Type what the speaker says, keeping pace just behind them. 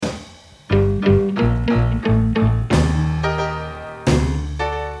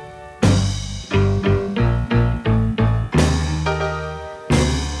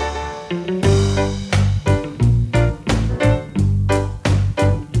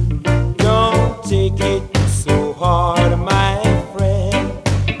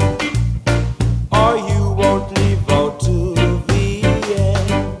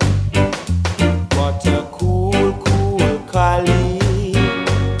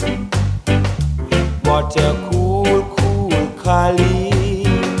What a cool, cool collie.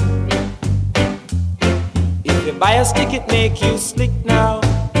 If you buy a stick, it make you slick now.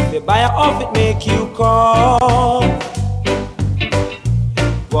 If you buy a off, it make you cough.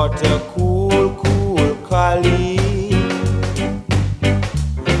 What a cool, cool collie.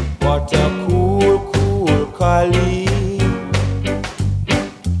 What a cool, cool collie.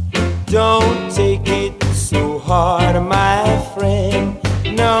 Don't take it so hard, my friend.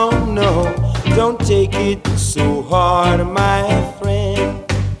 No, no, don't take it so hard, my friend.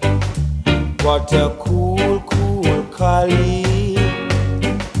 What a cool, cool collie.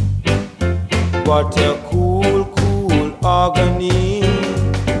 What a cool, cool agony.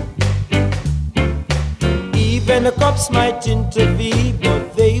 Even the cops might intervene,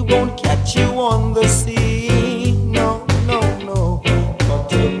 but they won't catch you on the sea. No, no, no.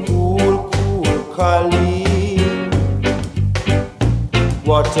 What a cool, cool collie.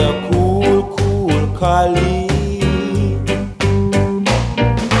 What a cool, cool collie.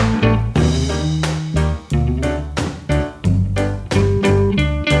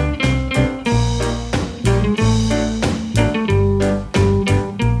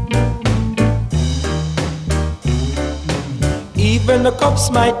 Even the cops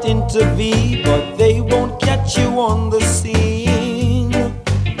might intervene, but they won't catch you on the scene.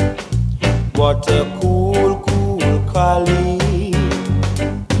 What a cool, cool collie.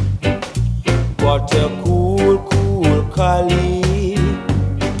 What a cool, cool collie.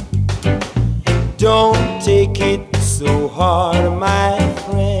 Don't take it so hard, my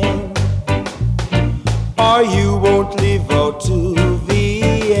friend, or you won't live out to the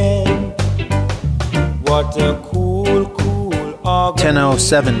end. What a cool, cool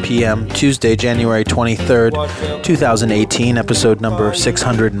 10:07 p.m., Tuesday, January 23rd, 2018, episode number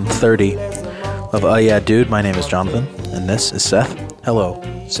 630 of Oh Yeah Dude. My name is Jonathan, and this is Seth. Hello,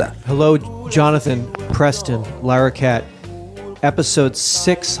 Seth. Hello, Jonathan, Preston, Lara Cat. Episode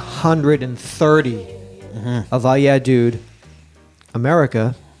 630 of Oh Yeah Dude,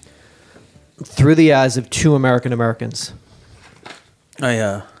 America, through the eyes of two American Americans.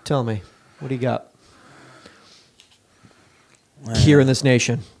 Tell me, what do you got? Here in this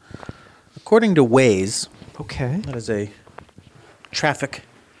nation. According to Waze, okay, that is a traffic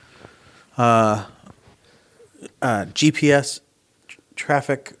GPS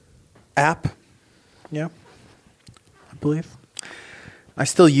traffic app. Yeah, I believe. I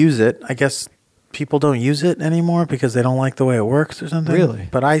still use it. I guess people don't use it anymore because they don't like the way it works or something. Really?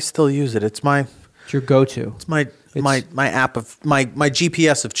 But I still use it. It's your go-to. It's my app of my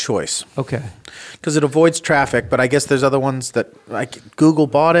GPS of choice. Okay. Because it avoids traffic, but I guess there's other ones that like Google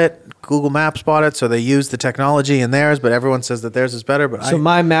bought it, Google Maps bought it, so they use the technology in theirs, but everyone says that theirs is better. But so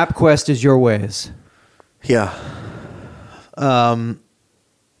my MapQuest is your Waze. Yeah. Does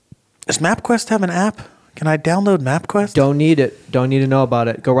MapQuest have an app? Can I download MapQuest? Don't need it. Don't need to know about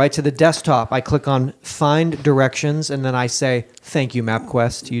it. Go right to the desktop. I click on Find Directions, and then I say, "Thank you,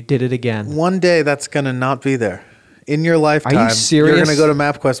 MapQuest. You did it again." One day that's going to not be there. In your lifetime, are you serious? You're going to go to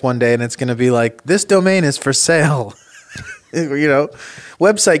MapQuest one day, and it's going to be like, this domain is for sale.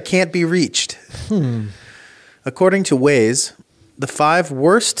 Website can't be reached. According to Waze, the 5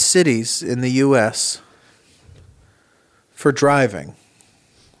 worst cities in the U.S. for driving.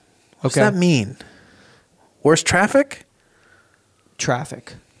 What's that mean? Worst traffic?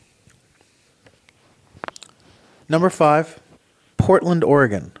 Traffic. Number 5, Portland,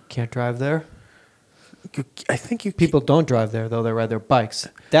 Oregon. Can't drive there? I think you... People don't drive there, though. They ride their bikes.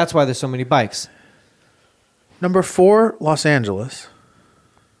 That's why there's so many bikes. Number 4, Los Angeles.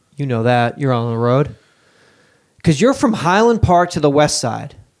 You know that. You're on the road. Because you're from Highland Park to the west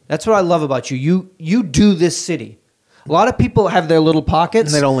side. That's what I love about you. You do this city. A lot of people have their little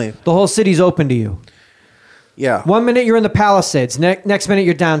pockets. And they don't leave. The whole city's open to you. Yeah. 1 minute you're in the Palisades. Next minute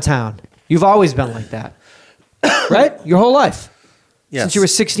you're downtown. You've always been like that. Right? Your whole life. Yes. Since you were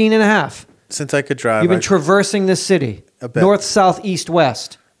 16 and a half. Since I could drive. You've been traversing this city. A bit. North, south, east,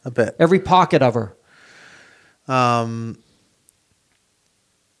 west. A bit. Every pocket of her.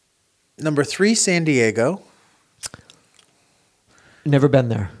 Number 3, San Diego. Never been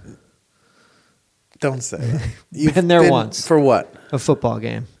there. Don't say that. You've been there once. For what? A football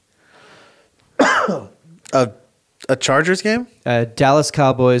game. A Chargers game? Dallas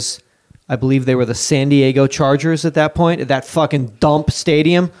Cowboys, I believe they were the San Diego Chargers at that point, at that fucking dump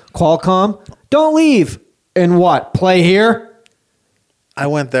stadium, Qualcomm. Don't leave. And what? Play here? I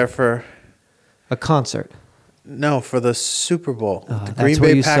went there for... A concert. No, for the Super Bowl. The that's Green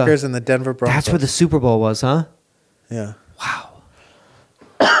where Bay you saw- Packers and the Denver Broncos. That's where the Super Bowl was, huh? Yeah. Wow.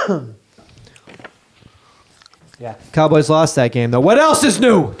 Yeah. Cowboys lost that game, though. What else is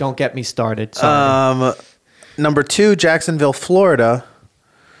new? Don't get me started. Sorry. Number 2, Jacksonville, Florida.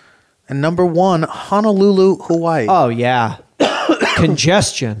 And number 1, Honolulu, Hawaii. Oh, yeah.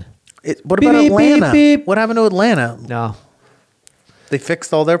 Congestion. What Beep, about beep, Atlanta? beep, beep. What happened to Atlanta? No. They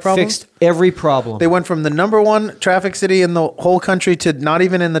fixed all their problems? Fixed every problem. They went from the number 1 traffic city in the whole country to not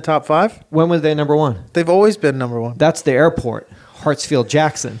even in the top 5? When was they number 1? They've always been number 1. That's the airport.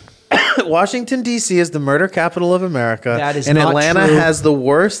 Hartsfield-Jackson. Washington, D.C. is the murder capital of America. That is and not Atlanta true. has the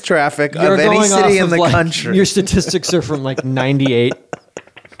worst traffic You're of any going city off in the of, country. Your statistics are from like 98.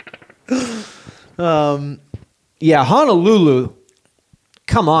 Yeah, Honolulu.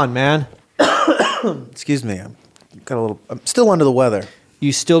 Come on, man. Excuse me. I'm still under the weather.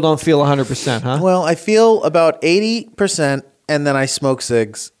 You still don't feel 100%, huh? Well, I feel about 80%, and then I smoke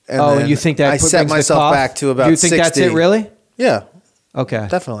cigs. And Oh, then you think that I set brings the myself cough? back to about Do you think 60. that's it, really? Yeah, Okay.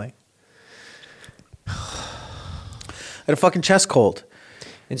 definitely. I had a fucking chest cold.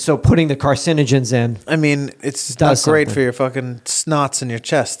 And so putting the carcinogens in. I mean, it's Does not great something. for your fucking snots and your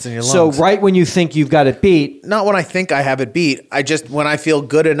chests and your So lungs. right when you think you've got it beat, Not when I think I have it beat. When I feel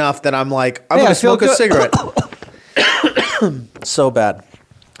good enough that I'm like, I'm Yeah, going I to feel smoke a good. cigarette. So bad.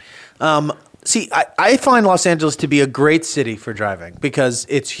 See, I find Los Angeles to be a great city for driving because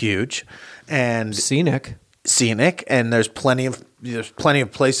it's huge and scenic. and there's plenty of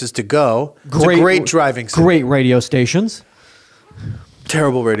places to go. It's a great driving city. Great radio stations.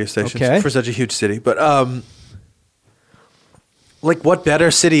 Terrible radio stations Okay. for such a huge city. But like what better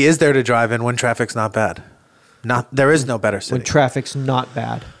city is there to drive in when traffic's not bad? There is no better city. When traffic's not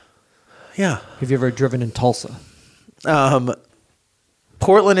bad. Yeah. Have you ever driven in Tulsa?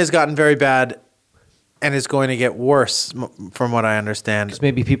 Portland has gotten very bad and is going to get worse from what I understand. Because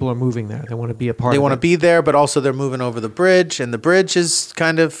maybe people are moving there. They want to be a part They of it. want to be there, but also they're moving over the bridge, and the bridge is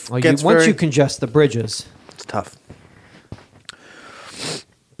kind of Well, gets once very... you congest the bridges, It's tough.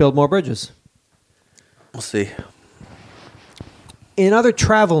 build more bridges. We'll see. In other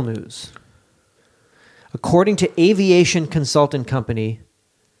travel news, according to aviation consultant company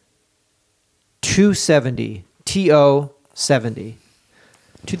 270, TO70,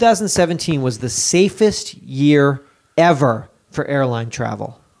 2017 was the safest year ever for airline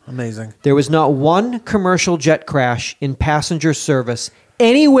travel. Amazing. There was not one commercial jet crash in passenger service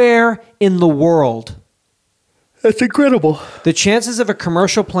anywhere in the world. That's incredible. The chances of a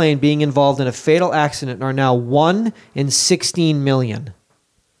commercial plane being involved in a fatal accident are now 1 in 16 million.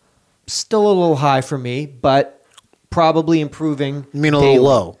 Still a little high for me, but probably improving. You mean a daily. little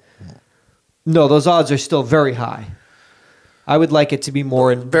low? No, those odds are still very high. I would like it to be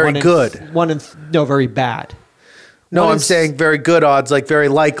more in Very good. Very bad. No, One I'm in saying very good odds, like very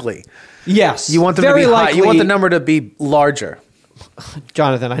likely. Yes. You want them very to be high. likely, You want the number to be larger.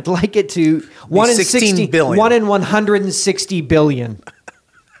 Jonathan, I'd like it to 1 in 16 billion. 1 in 160 billion.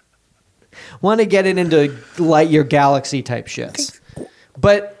 Want to get it into light year galaxy type shits.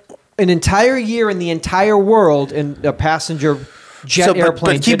 But an entire year in the entire world in a passenger jet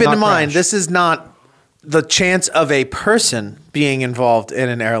airplane. But keep did it not in mind, crash. this is not the chance of a person being involved in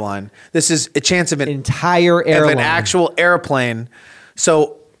an airline. This is a chance of an entire airline. of an actual airplane.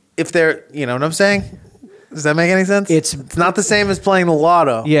 So if they're, you know what I'm saying? Does that make any sense? It's not the same as playing the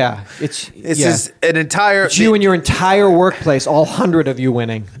lotto. Yeah, This is an entire. It's you and your entire workplace, all 100 of you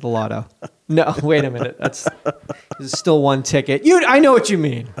winning the lotto. No, wait a minute. There's still one ticket. I know what you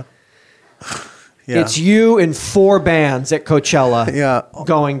mean. Yeah. It's you and 4 bands at Coachella. Yeah,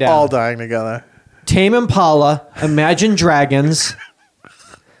 going down. all dying together. Tame Impala, Imagine Dragons,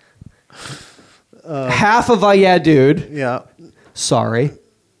 half of Yeah Dude. Yeah. Sorry.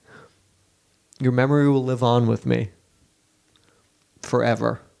 Your memory will live on with me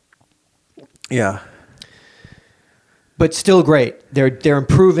forever. Yeah. But still great. They're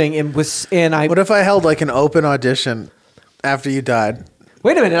improving and I. What if I held like an open audition after you died?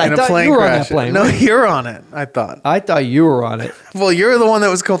 Wait a minute. I in a thought plane you were on crash? that plane. No, right? you're on it. I thought. I thought you were on it. Well, you're the one that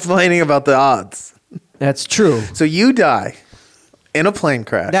was complaining about the odds. That's true. So you die in a plane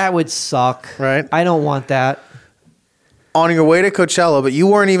crash. That would suck. Right? I don't want that. On your way to Coachella, but you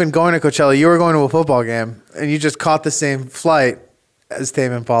weren't even going to Coachella. You were going to a football game, and you just caught the same flight as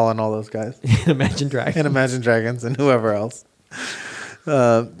Tame Impala and all those guys. Imagine Dragons. And Imagine Dragons and whoever else.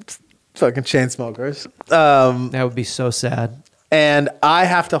 Fucking chain smokers. That would be so sad. And I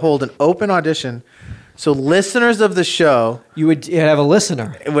have to hold an open audition. So listeners of the show, You'd have a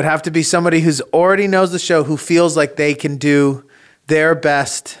listener. it would have to be somebody who's already knows the show, who feels like they can do their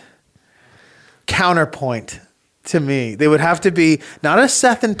best counterpoint to me. They would have to be not a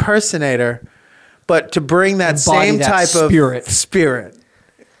Seth impersonator, but to bring that Embody same that type spirit. of spirit.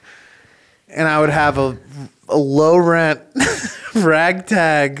 And I would have a a low rent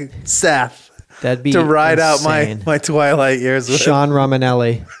ragtag Seth That'd be to ride insane. out my twilight years with. Sean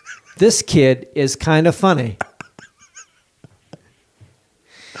Romanelli. This kid is kind of funny.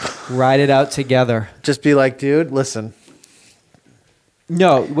 Ride it out together. Just be like, dude, listen.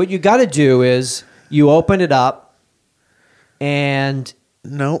 No, what you got to do is you open it up, and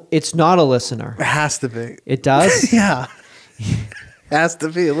Nope. it's not a listener. It has to be. It does? Yeah. Has to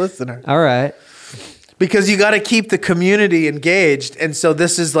be a listener. All right. Because you got to keep the community engaged. And so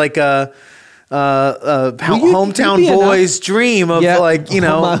this is like a hometown you'd be boy's dream of Yeah, my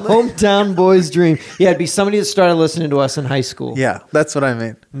my hometown boy's dream. Yeah, it'd be somebody that started listening to us in high school. Yeah, that's what I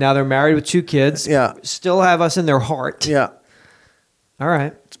mean. Now they're married with 2 kids. Yeah. Still have us in their heart. Yeah. All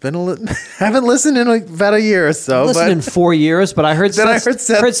right. It's been haven't listened in about a year or so. Listened but in 4 years, but I heard Then I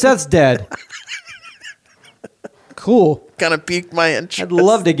heard Seth's dead. Cool. kind of piqued my interest. I'd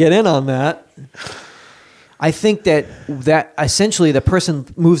love to get in on that. I think that essentially the person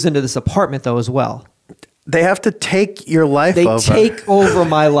moves into this apartment though as well. They have to take your life They over. take over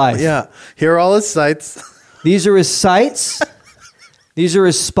my life. Yeah. Here are all his sites. These are his sites. These are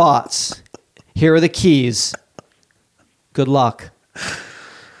his spots. Here are the keys. Good luck.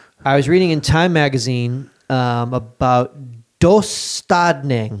 I was reading in Time magazine about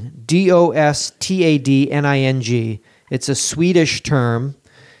Dostadning, Dostadning. It's a Swedish term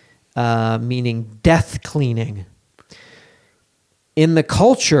meaning death cleaning. In the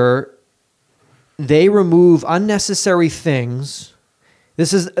culture, they remove unnecessary things.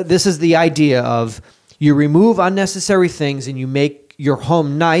 This is the idea of you remove unnecessary things and you make your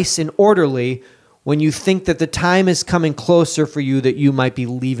home nice and orderly when you think that the time is coming closer for you that you might be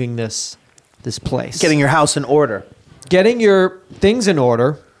leaving this place. Getting your house in order. Getting your things in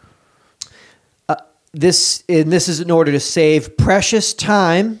order. This is in order to save precious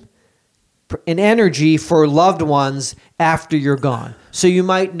time and energy for loved ones after you're gone. So you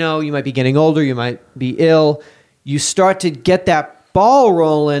might be getting older, you might be ill. You start to get that ball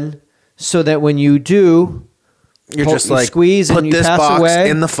rolling so that when you do, You're just like, squeeze put and you this pass box away.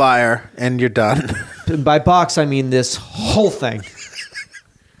 in the fire and you're done. By box, I mean this whole thing.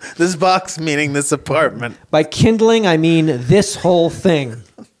 This box meaning this apartment. By kindling, I mean this whole thing.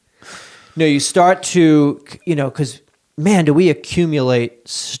 No, you start to, because, man, do we accumulate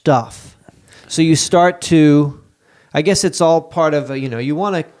stuff. So you start to, I guess it's all part of, you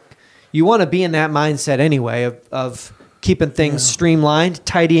want to be in that mindset anyway of keeping things streamlined,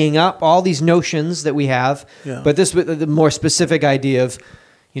 tidying up, all these notions that we have. Yeah. But the more specific idea of,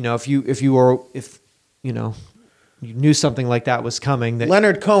 if you knew something like that was coming. That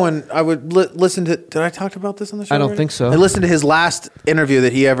Leonard Cohen, I would listen to. Did I talk about this on the show? I don't already? think so. I listened to his last interview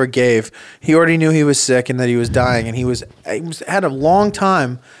that he ever gave. He already knew he was sick and that he was dying, and he had a long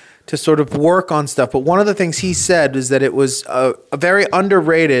time to sort of work on stuff. But one of the things he said is that it was a very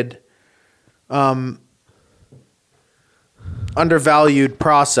underrated, undervalued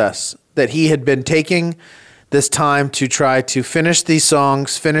process that he had been taking this time to try to finish these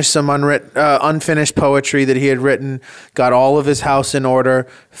songs, finish some unfinished poetry that he had written, got all of his house in order,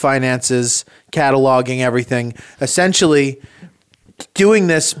 finances, cataloging everything, essentially doing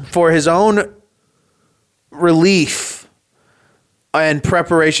this for his own relief and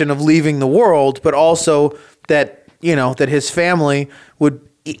preparation of leaving the world, but also that his family would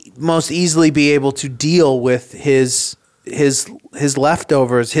most easily be able to deal with his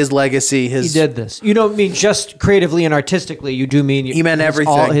leftovers, his legacy. He did this. You don't mean just creatively and artistically. You do mean he meant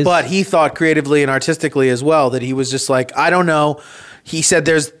everything. But he thought creatively and artistically as well. That he was just like, I don't know. He said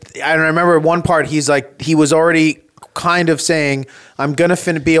I remember one part. He's like, he was already kind of saying, I'm gonna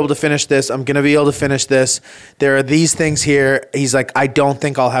be able to finish this. I'm gonna be able to finish this. There are these things here. He's like, I don't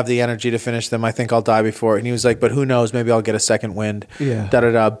think I'll have the energy to finish them. I think I'll die before. And he was like, but who knows? Maybe I'll get a second wind.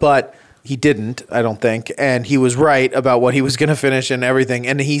 Yeah. But he didn't, I don't think, and he was right about what he was going to finish and everything.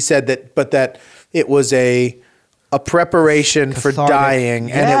 And he said that it was a preparation for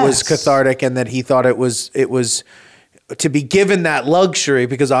dying, and it was cathartic, and that he thought it was to be given that luxury,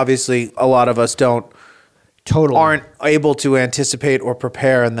 because obviously a lot of us aren't able to anticipate or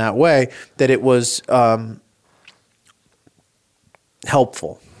prepare in that way. That it was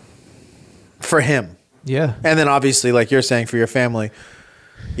helpful for him, yeah, and then obviously, like you're saying, for your family.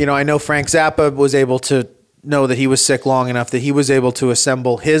 I know Frank Zappa was able to know that he was sick long enough that he was able to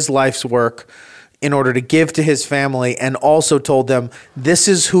assemble his life's work in order to give to his family, and also told them, this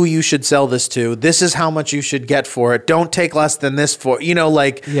is who you should sell this to. This is how much you should get for it. Don't take less than this for, in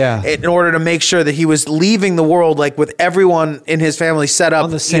order to make sure that he was leaving the world like with everyone in his family set up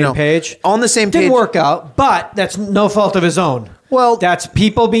on the same page. On the same page. Didn't work out, but that's no fault of his own. Well, that's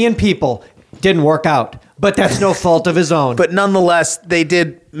people being people. Didn't work out. But that's no fault of his own. But nonetheless, they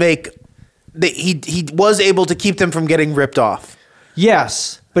did make. He was able to keep them from getting ripped off.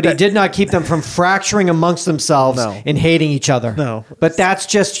 Yes, but he did not keep them from fracturing amongst themselves and hating each other. No. But that's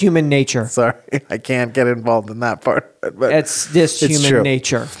just human nature. Sorry, I can't get involved in that part. But It's just human true.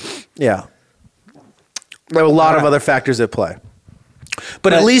 nature. Yeah. There are a lot of other factors at play.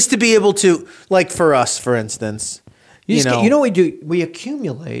 But at least to be able to, like for us, for instance, You know what we do? We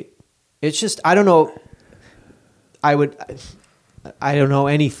accumulate. It's just, I don't know. I don't know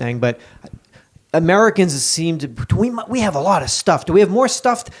anything, but Americans seem to, we have a lot of stuff. Do we have more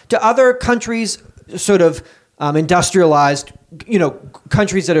stuff to other countries, sort of industrialized,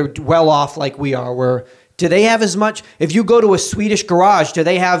 countries that are well off like we are, do they have as much? If you go to a Swedish garage, do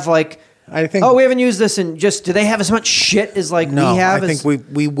they have like, I think, we haven't used this, and just, do they have as much shit as like no, we have? I think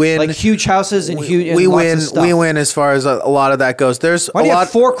we win. Like huge houses and huge, and we lots win. of stuff. We win as far as a lot of that goes. There's Why a do you lot. have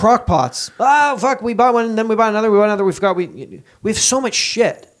 4 crock pots? Oh, fuck, we bought one, and then we bought another, we forgot, we have so much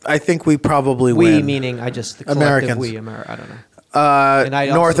shit. I think we probably We, win. meaning, the collective Americans. I don't know. And I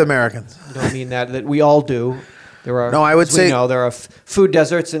North also Americans. don't mean that we all do. There are, No, I would as we say- know, there are food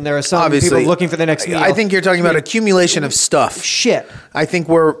deserts, and there are some Obviously, people looking for the next meal. I think you're talking about accumulation of stuff. shit. I think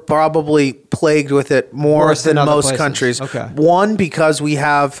we're probably plagued with it more Worse than than other most places. countries. Okay. One, because we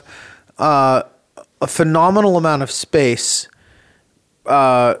have a phenomenal amount of space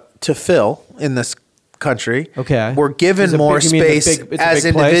to fill in this country. Okay. We're given Is it more big- you mean the space big- it's a as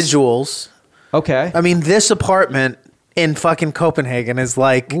big place? individuals. Okay. I mean, this apartment in fucking Copenhagen is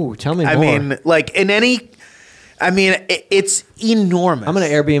like. Ooh, tell me I more. mean, like in any. I mean, it's enormous. I'm going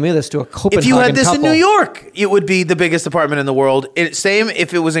to Airbnb this to a Copenhagen If you had this couple. in New York, it would be the biggest apartment in the world. Same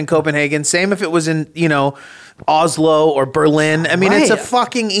if it was in Copenhagen. Same if it was in, Oslo or Berlin. I mean, it's a Right.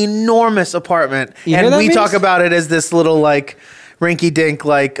 fucking enormous apartment. You know And what that we means? talk about it as this little, like, rinky-dink,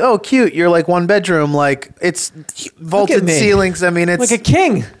 like, oh, cute. You're like one bedroom. Like, it's vaulted me. ceilings. I mean, it's Like a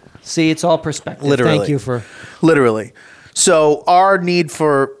king. See, it's all perspective. Literally. Thank you for... literally. So our need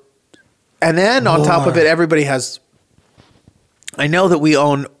for, and then on top of it, everybody has. I know that we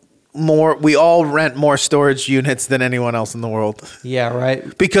own more. We all rent more storage units than anyone else in the world Yeah,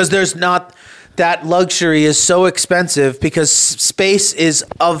 right. because there's not that luxury is so expensive because space is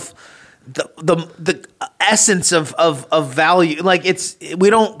of the essence of value. Like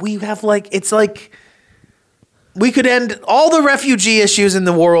we could end all the refugee issues in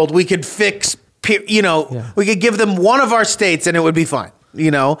the world. We could fix, we could give them one of our states and it would be fine.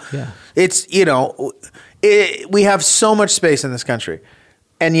 Yeah. It's, we have so much space in this country.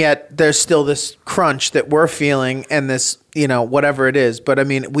 And yet there's still this crunch that we're feeling and this, whatever it is. But I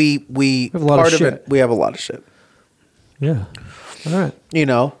mean, we have a lot of part of shit. it, we have a lot of shit, Yeah. All right.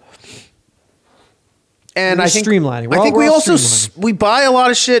 And We're I think streamlining. We're I all- think we're we all also streamlining. we buy a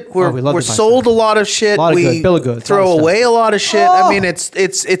lot of shit. We're we love to buy sold stuff. a lot of shit. Lot of we good, bill of goods, throw lot of stuff. away a lot of shit. Oh! I mean, it's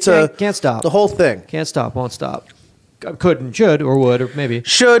Can't stop. the whole thing. Can't stop, won't stop. Could and should, or would, or maybe.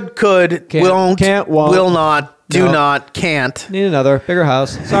 Should, could, Can't, won't, can't, won't. will not, do No. not, can't. Need another bigger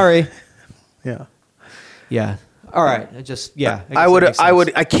house. Sorry. Yeah. Yeah. All right. I guess I that would makes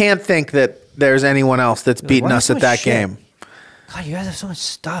sense. I can't think that there's anyone else that's beaten why us so at much that shit? game. God, you guys have so much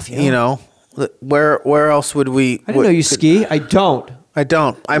stuff. Where else would we? I didn't know you ski. I don't. I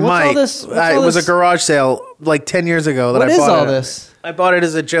don't. I What's might. all this- what's It all was a this- garage sale like 10 years ago that What I is bought all it. this? I bought it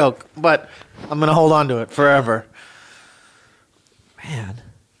as a joke, but I'm gonna hold on to it forever. Man.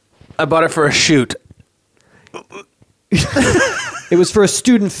 I bought it for a shoot. It was for a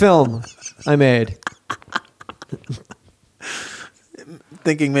student film I made.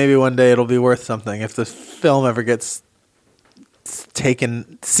 Thinking maybe one day it'll be worth something if the film ever gets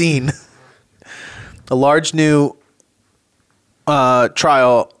seen. A large new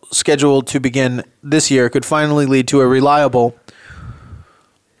trial scheduled to begin this year could finally lead to a reliable,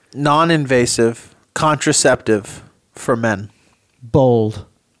 non-invasive contraceptive for men. Bold.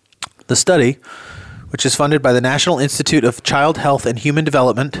 The study, which is funded by the National Institute of Child Health and Human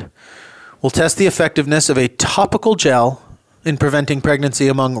Development, will test the effectiveness of a topical gel in preventing pregnancy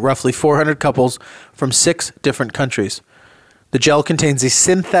among roughly 400 couples from 6 different countries. The gel contains a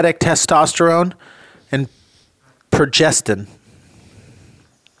synthetic testosterone and progestin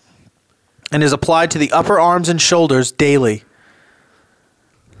and is applied to the upper arms and shoulders daily.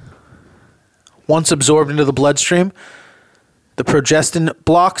 Once absorbed into the bloodstream, the progestin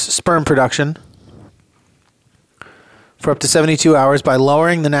blocks sperm production for up to 72 hours by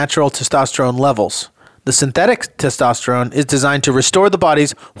lowering the natural testosterone levels. The synthetic testosterone is designed to restore the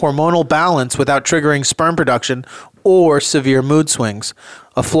body's hormonal balance without triggering sperm production or severe mood swings,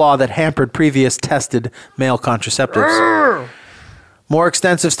 a flaw that hampered previous tested male contraceptives. More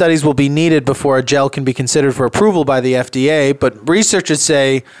extensive studies will be needed before a gel can be considered for approval by the FDA, but researchers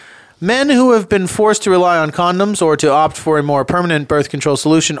say men who have been forced to rely on condoms or to opt for a more permanent birth control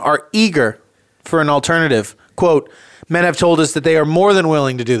solution are eager for an alternative. Quote, men have told us that they are more than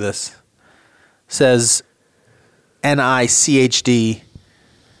willing to do this, says NICHD,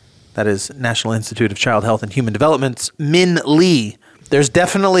 that is National Institute of Child Health and Human Development's Min Lee. There's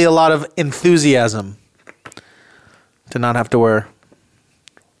definitely a lot of enthusiasm to not have to wear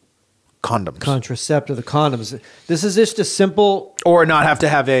condoms. Contraceptive, the condoms. This is just a simple... Or not have to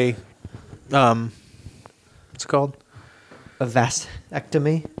have a, what's it called? A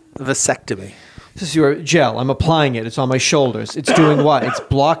vasectomy? Vasectomy. This is your gel. I'm applying it. It's on my shoulders. It's doing what? It's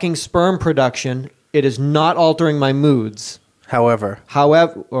blocking sperm production. It is not altering my moods. However,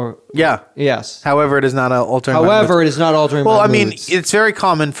 yes. However, it is not altering. However, it is not altering. Well, my I mean, moods. it's very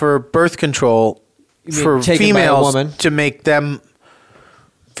common for birth control for taken by a females woman? to make them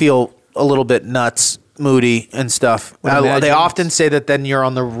feel a little bit nuts, moody, and stuff. Would imagine. They often say that then you're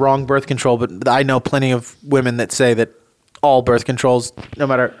on the wrong birth control, but I know plenty of women that say that all birth controls, no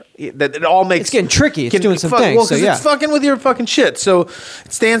matter that it all makes It's getting tricky. It's doing some things. Well, So because yeah. it's fucking with your fucking shit. So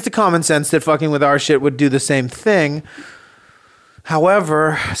it stands to common sense that fucking with our shit would do the same thing.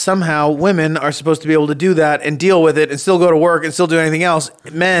 However, somehow women are supposed to be able to do that and deal with it and still go to work and still do anything else.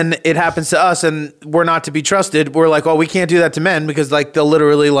 Men, it happens to us and we're not to be trusted. We're like, oh, we can't do that to men because like they'll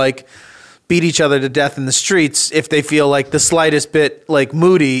literally like beat each other to death in the streets if they feel like the slightest bit like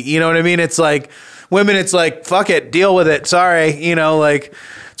moody. You know what I mean? It's like women, it's like, fuck it, deal with it. Sorry. You know, like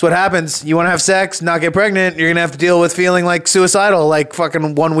it's what happens. You want to have sex, not get pregnant. You're going to have to deal with feeling like suicidal, like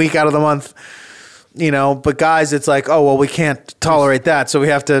fucking 1 week out of the month. You know, but guys, it's like, oh well, we can't tolerate that, so we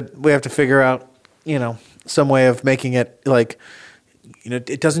have to figure out, you know, some way of making it like, you know,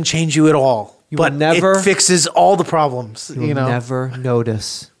 it doesn't change you at all, but it fixes all the problems. You'll you know, never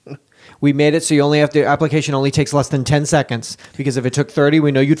notice. We made it so you only have the application only takes less than 10 seconds because if it took 30,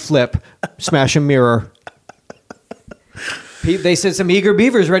 we know you'd flip, smash a mirror. They said some eager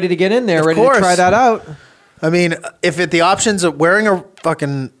beavers ready to get in there, ready to try that out. I mean, if the options of wearing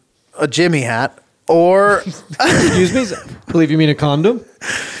a Jimmy hat. Or, excuse me, I believe you mean a condom?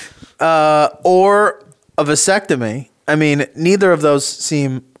 Or a vasectomy. I mean, neither of those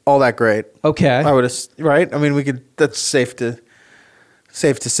seem all that great. Okay. I would, right? I mean, that's safe to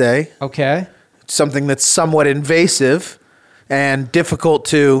say. Okay. Something that's somewhat invasive and difficult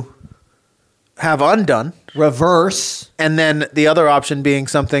to have undone. Reverse. And then the other option being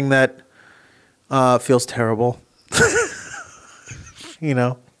something that feels terrible. You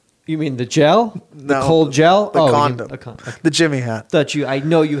know? You mean the gel? The No, cold gel? The condom. Okay. The Jimmy hat. I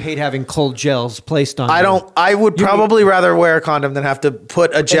know you hate having cold gels placed on you. I would probably rather wear a condom than have to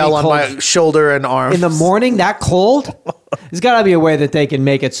put a gel on my shoulder and arm. In the morning, that cold? There's got to be a way that they can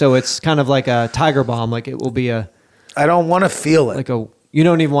make it so it's kind of like a Tiger Balm. Like it will be I don't want to feel it. You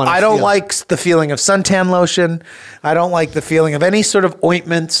don't even want to I don't like the feeling of suntan lotion. I don't like the feeling of any sort of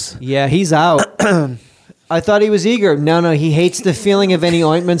ointments. Yeah, he's out. I thought he was eager. No, he hates the feeling of any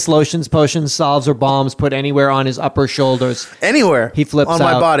ointments, lotions, potions, salves, or balms put anywhere on his upper shoulders. Anywhere. He flips on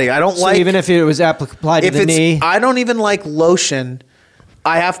out. my body. I don't so even if it was applied to the knee. I don't even like lotion.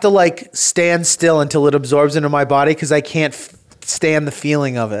 I have to like stand still until it absorbs into my body because I can't stand the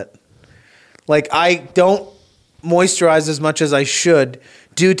feeling of it. Like I don't moisturize as much as I should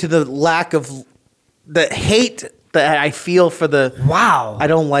due to the lack of the hate that I feel for the... Wow. I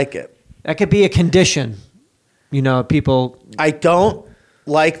don't like it. That could be a condition. You know, people... I don't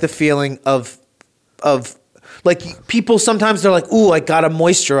like the feeling of like people sometimes they're like, ooh, I gotta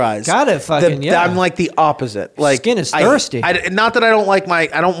moisturize. Gotta fucking, yeah. I'm like the opposite. Like skin is thirsty. Not that I don't like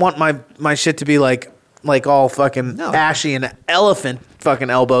I don't want my shit to be like all fucking ashy and elephant fucking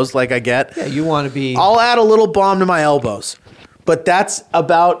elbows like I get. Yeah, you want to be... I'll add a little balm to my elbows. But that's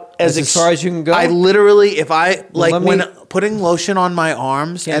about as far as you can go? I literally, if I, like, when putting lotion on my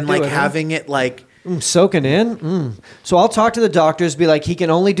arms and, like, having it, like... soaking in? So I'll talk to the doctors, be like, he can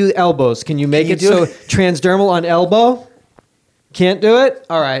only do elbows. Can you make it so transdermal on elbow? Can't do it?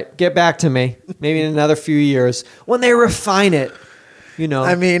 All right, get back to me. Maybe in another few years. When they refine it, you know.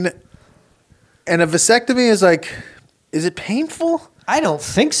 I mean, and a vasectomy is like, is it painful? I don't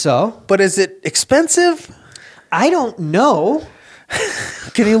think so. But is it expensive? I don't know.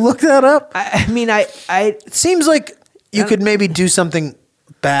 Can you look that up? I mean, it seems like you could maybe do something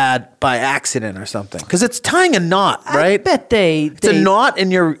bad by accident or something. Because it's tying a knot, right? I bet it's a knot in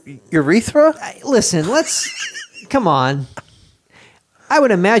your urethra? Listen, come on. I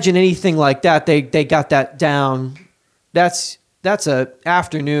would imagine anything like that, they got that down. That's a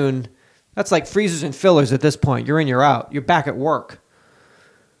afternoon. That's like freezers and fillers at this point. You're in, you're out. You're back at work.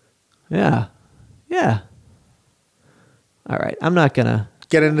 Yeah. Yeah. All right. I'm not going to.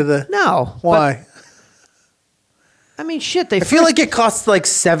 Get into the... No. Why? I mean, shit. I feel like it costs like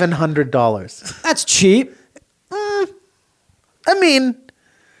 $700. That's cheap. I mean,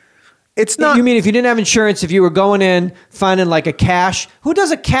 it's not... You mean if you didn't have insurance, if you were going in, finding like a cash... Who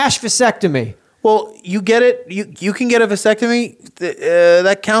does a cash vasectomy? Well, you get it. You can get a vasectomy.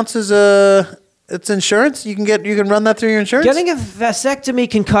 That counts as it's insurance. You can run that through your insurance. Getting a vasectomy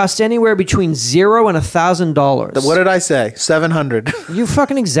can cost anywhere between $0 and $1,000. What did I say? $700. You're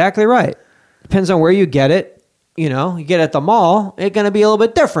fucking exactly right. Depends on where you get it. You know, you get it at the mall, it's going to be a little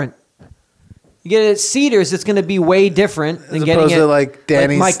bit different. You get it at Cedars, it's going to be way different than As getting opposed it. to like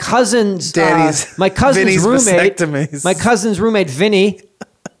Danny's, my cousin's Vinny's roommate. vasectomies. My cousin's roommate Vinny.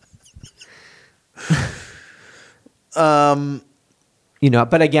 You know,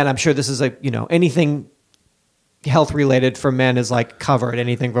 but again, I'm sure this is like, you know, anything health related for men is like covered.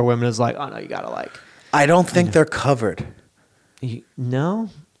 Anything for women is like, oh no, you gotta like. I don't think they're covered. No.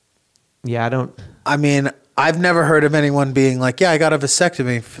 Yeah, I don't. I mean, I've never heard of anyone being like, yeah, I got a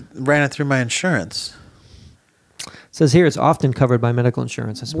vasectomy, ran it through my insurance. It says here it's often covered by medical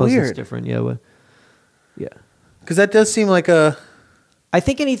insurance. I suppose Weird. it's different. Yeah. Yeah. Because that does seem like a... I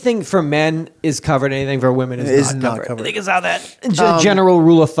think anything for men is covered. Anything for women is not covered. I think it's how that general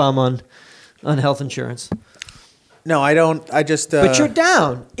rule of thumb on health insurance. No, I don't. I just... but you're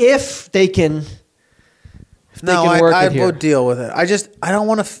down if they can... No, I would deal with it. I don't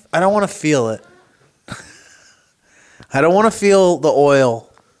want to feel it. I don't want to feel the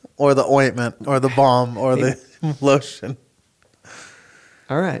oil or the ointment or the balm or the lotion.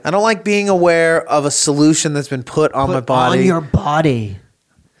 All right. I don't like being aware of a solution that's been put on my body. On your body.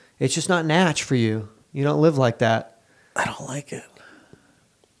 It's just not natch for you. You don't live like that. I don't like it.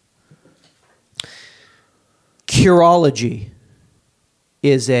 Curology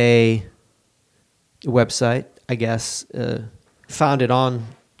is a website, I guess, founded on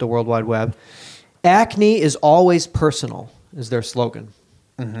the World Wide Web. Acne is always personal, is their slogan.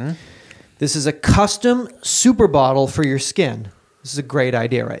 Mm-hmm. This is a custom super bottle for your skin. This is a great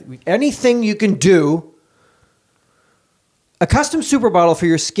idea, right? Anything you can do, a custom super bottle for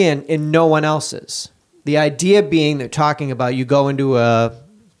your skin and no one else's. The idea being they're talking about you go into a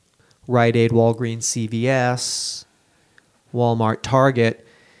Rite Aid, Walgreens, CVS, Walmart, Target.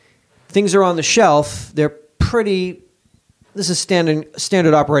 Things are on the shelf. They're pretty. This is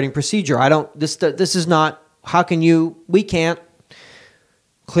standard operating procedure. This is not. How can you? We can't.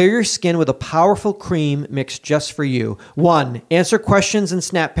 Clear your skin with a powerful cream mixed just for you. 1, answer questions and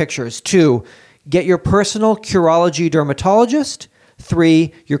snap pictures. 2, get your personal Curology dermatologist.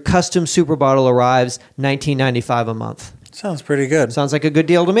 3, your custom super bottle arrives $19.95 a month. Sounds pretty good. Sounds like a good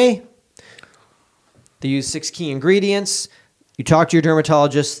deal to me. They use 6 key ingredients. You talk to your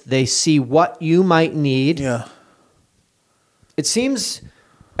dermatologist. They see what you might need. Yeah. It seems,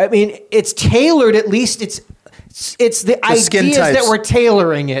 I mean, it's tailored. At least it's the ideas that we're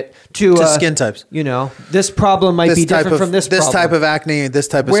tailoring it to skin types. You know, this problem might be different from this problem. This type of acne, this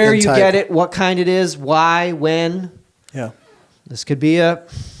type of where skin you type. get it, what kind it is, why, when. Yeah. This could be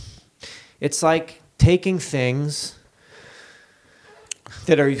it's like taking things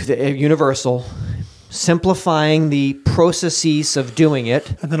that are universal, simplifying the processes of doing it,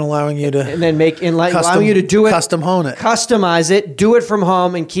 and then allowing you to, and then allowing you to do it, custom hone it, customize it, do it from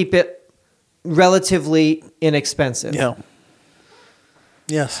home, and keep it relatively inexpensive. Yeah.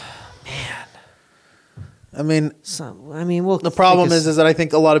 Yes. Man. I mean, the problem is that I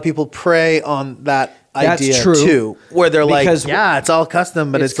think a lot of people prey on that idea true, too, where they're because like, yeah, it's all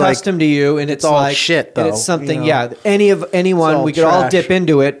custom, but it's custom like, to you, and it's all like shit, though. And it's something, you know? anyone, we could all trash. dip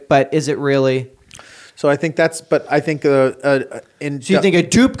into it, but is it really? So I think so you think a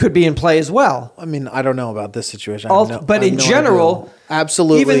dupe could be in play as well? I mean, I don't know about this situation. But in general,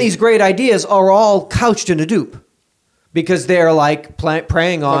 absolutely, even these great ideas are all couched in a dupe because they're like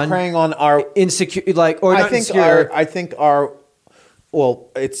preying on our insecure, or I not think insecure. Well,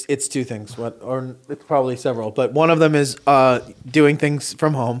 it's 2 things, or it's probably several, but one of them is doing things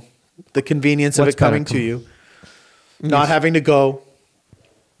from home, the convenience of it coming to you, not having to go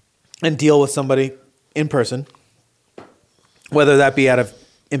and deal with somebody in person, whether that be out of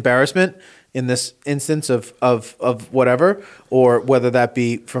embarrassment in this instance of whatever, or whether that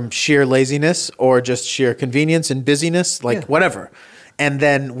be from sheer laziness or just sheer convenience and busyness, whatever. And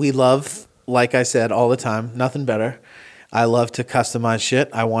then we love, like I said all the time, nothing better. I love to customize shit.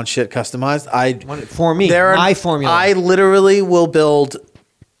 I want shit customized. I want it for me. My formula. I literally will build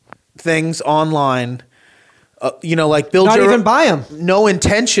things online. Build even buy them. No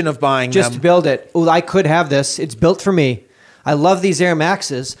intention of buying them. Just build it. Oh, I could have this. It's built for me. I love these Air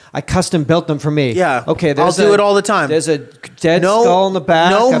Maxes. I custom built them for me. Yeah. Okay. I'll do it all the time. There's a dead skull in the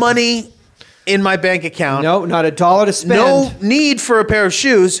back. No money in my bank account. No, not $1 to spend. No need for a pair of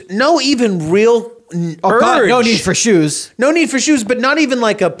shoes. No even real urge. God, no need for shoes. No need for shoes, but not even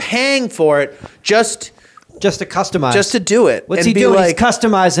like a pang for it. Just to customize. Just to do it. What's and he be doing? Like, He's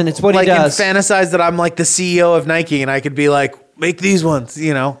customizing. It's what he does. And fantasize that I'm like the CEO of Nike and I could be like, make these ones,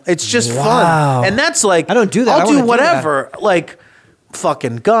 you know? It's just fun. And that's like, I don't do that. I I'll wanna do do whatever. Like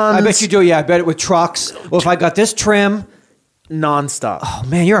fucking guns. I bet you do. Yeah, I bet it with trucks. Well, if I got this trim. Nonstop. Oh,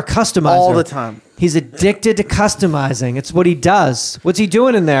 man, you're a customizer. All the time. He's addicted to customizing. It's what he does. What's he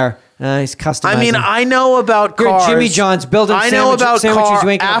doing in there? He's customizing. I mean, I know about You're cars. at Jimmy John's building I know about sandwiches you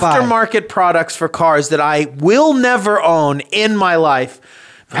ain't gonna buy. aftermarket products for cars that I will never own in my life.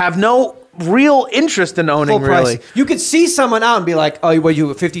 Have no real interest in owning, Full price. really. You could see someone out and be like, "Oh, what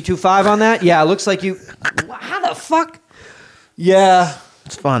you 52.5 on that? Yeah, it looks like you. How the fuck? Yeah,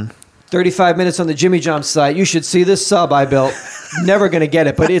 It's fun. 35 minutes on the Jimmy John's site. You should see this sub I built. Never gonna get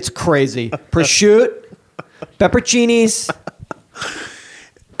it, but it's crazy. Prosciutto, pepperoncinis.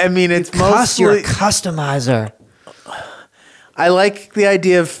 I mean, it's You're a mostly. customizer. I like the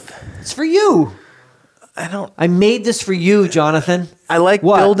idea of. It's for you. I made this for you, Jonathan. I like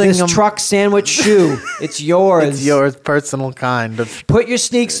What? building This them. truck sandwich shoe. It's yours. It's yours, personal kind of. Put your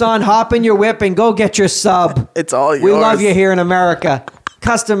sneaks on, hop in your whip, and go get your sub. It's all yours. We love you here in America.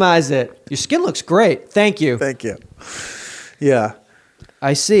 Customize it. Your skin looks great. Thank you. Thank you. Yeah.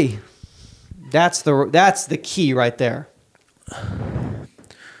 I see. That's the key right there.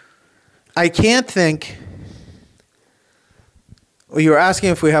 I can't think. Well, you were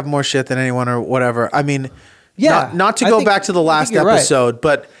asking if we have more shit than anyone or whatever. I mean, Yeah, not to I go think- back to the I last think you're right. episode,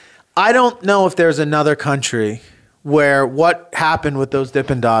 but I don't know if there's another country where what happened with those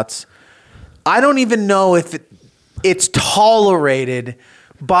Dippin' Dots. I don't even know if it's tolerated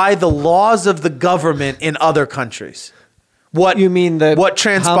by the laws of the government in other countries. What You mean what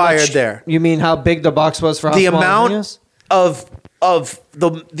transpired how much- there? You mean how big the box was for how The small amount the thing is? of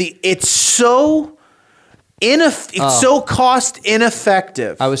the it's so so cost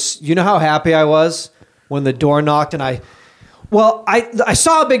ineffective. You know how happy I was when the door knocked and I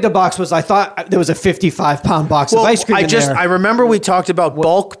saw how big the box was. I thought there was a 55-pound box of ice cream in there. I remember we talked about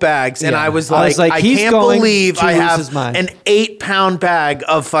bulk bags, and Yeah. I was I was like, like, I he's can't going believe to I lose have his mind. an 8-pound bag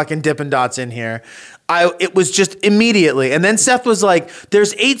of fucking Dippin' Dots in here. It was just immediately. And then Seth was like,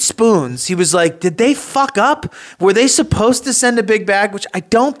 there's 8 spoons. He was like, did they fuck up? Were they supposed to send a big bag? Which I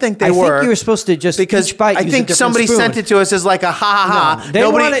don't think they were. I think you were supposed to just because each bite I use a think different somebody spoon. sent it to us as like a ha. They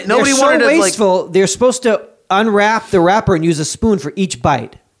Nobody they're so wanted to like. wasteful. They're supposed to unwrap the wrapper and use a spoon for each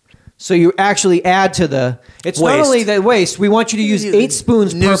bite. So you actually add to the. It's not Waste. only the waste. We want you to use 8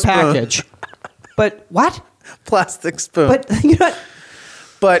 spoons New per spoon. package. But what? Plastic spoon. But you know.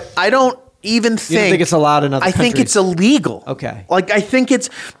 But I don't even You think. don't think it's allowed in other I think countries? it's illegal. Okay. Like I think it's.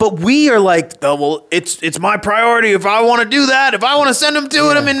 But we are like, oh well, it's my priority. If I want to do that, if I want to send them to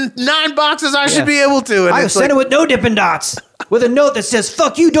them in 9 boxes, I should be able to. And I it's sent like, it with no Dippin' Dots, with a note that says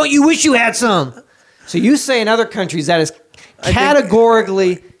 "fuck you." Don't you wish you had some? So you say in other countries that is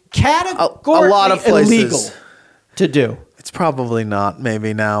categorically a lot of places. illegal to do. It's probably not.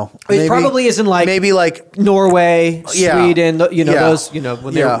 Maybe now. It probably isn't like maybe like Norway, Yeah. Sweden. Yeah. Those.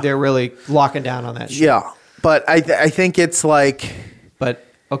 When Yeah. they're really locking down on that shit. yeah. But I think it's like But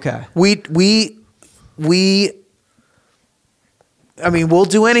okay. we. I mean, we'll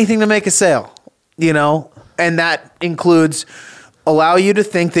do anything to make a sale, and that includes allow you to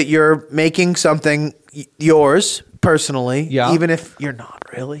think that you're making something yours personally, Yeah. even if you're not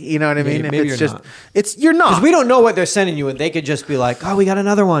really. You know what I mean? Maybe if you're it's just not. you're not. Because we don't know what they're sending you, and they could just be like, "Oh, we got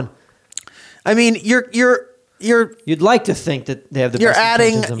another one." I mean, you're You'd like to think that they have the you're best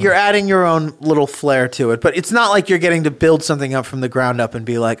intentions in mind. adding your own little flair to it, but it's not like you're getting to build something up from the ground up and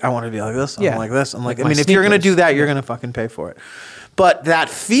be like, I want to be like this, Yeah. I'm like this, I'm like. Like I my mean, if you're gonna sneakers. do that, you're gonna fucking pay for it. But that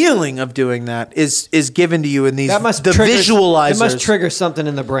feeling of doing that is given to you in these That must the trigger, visualizers. It must trigger something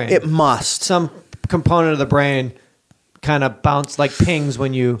in the brain. It must. Some component of the brain kind of bounce like pings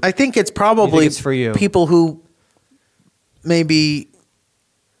when you. I think it's probably it's for you. people who maybe.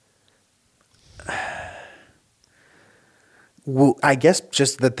 I guess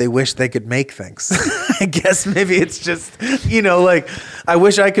just that they wish they could make things. I guess maybe it's just, like I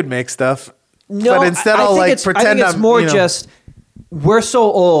wish I could make stuff. No, but instead I I'll think like it's, pretend I think it's I'm more just we're so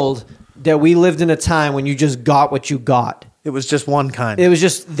old that we lived in a time when you just got what you got. It was just one kind. It was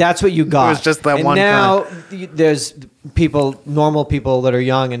just that's what you got. It was just that and one now there's normal people that are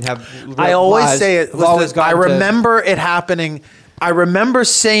young and have. I always lives, say it. have always I gotten to- remember it happening. I remember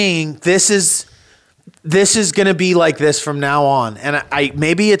saying, "This is this is going to be like this from now on. And I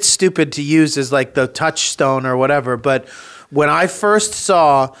maybe it's stupid to use as like the touchstone or whatever, but when I first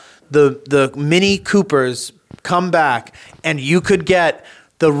saw the Mini Coopers come back and you could get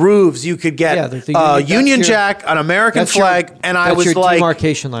the roofs, you could get Union Jack, an American flag, and I was like,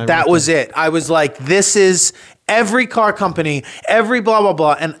 demarcation line that was it. I was like, this is every car company, every blah, blah,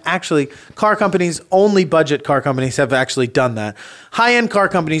 blah. And actually, car companies, only budget car companies have actually done that. High-end car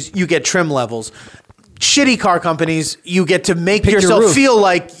companies, you get trim levels. Shitty car companies, you get to make yourself feel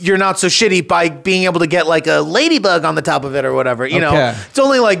like you're not so shitty by being able to get like a ladybug on the top of it or whatever. You know, it's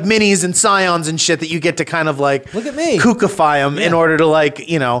only like Minis and Scions and shit that you get to kind of like look at me, kookify them in order to like,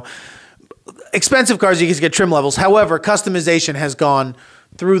 you know, expensive cars you get trim levels. However, customization has gone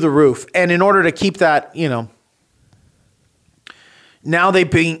through the roof, and in order to keep that, you know, now they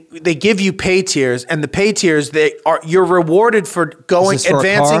give you pay tiers, and the pay tiers you're rewarded for going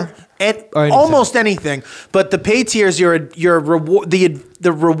advancing. Almost anything, but the pay tiers, your reward,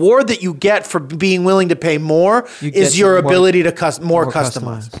 the reward that you get for being willing to pay more is your ability to more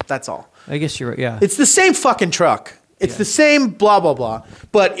customize. That's all. I guess you're right. Yeah, it's the same fucking truck. It's the same blah blah blah.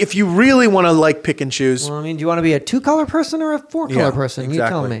 But if you really want to like pick and choose, well, I mean, do you want to be a 2-color person or a 4-color person? Exactly. You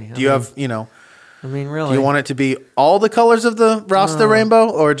tell me. Do you have, you know? I mean, really? Do you want it to be all the colors of the Rasta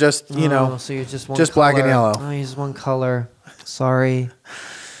rainbow, or just you know, so you're just black and yellow? Oh, he's one color. Sorry.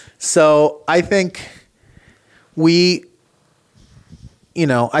 So I think I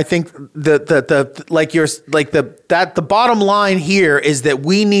think the bottom line here is that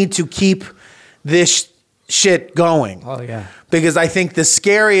we need to keep this shit going. Oh yeah. Because I think the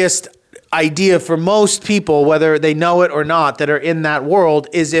scariest idea for most people, whether they know it or not, that are in that world,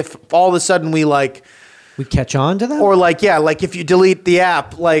 is if all of a sudden we catch on to that, or like if you delete the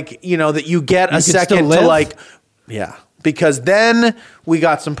app, like, you know, that you get a second to like, yeah. Because then we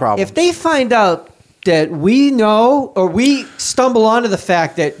got some problems. If they find out that we know, or we stumble onto the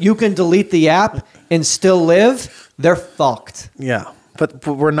fact that you can delete the app and still live, they're fucked. Yeah, but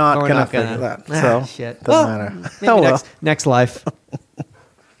we're not going to figure that. So shit. Doesn't matter. Maybe next life.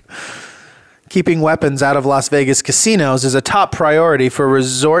 Keeping weapons out of Las Vegas casinos is a top priority for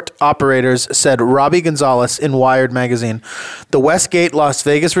resort operators, said Robbie Gonzalez in Wired magazine. The Westgate Las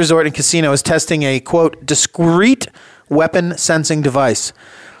Vegas Resort and Casino is testing a, quote, discrete weapon sensing device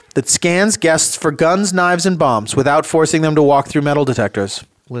that scans guests for guns, knives, and bombs without forcing them to walk through metal detectors.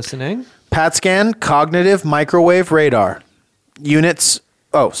 Listening. PAT-scan cognitive microwave radar units.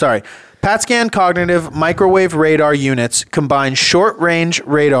 PAT-scan cognitive microwave radar units combine short-range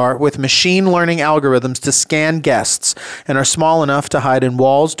radar with machine learning algorithms to scan guests and are small enough to hide in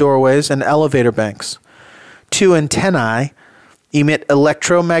walls, doorways, and elevator banks. 2 antennae emit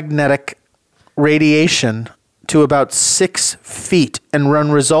electromagnetic radiation to about 6 feet and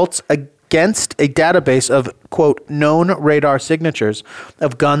run results against a database of, quote, known radar signatures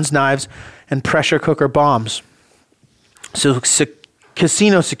of guns, knives, and pressure cooker bombs. So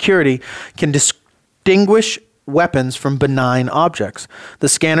casino security can distinguish weapons from benign objects. The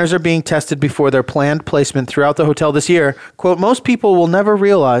scanners are being tested before their planned placement throughout the hotel this year. Quote, most people will never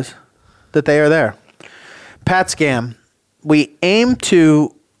realize that they are there. PAT-scan, we aim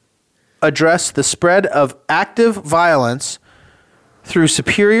to address the spread of active violence through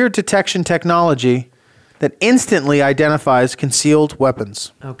superior detection technology that instantly identifies concealed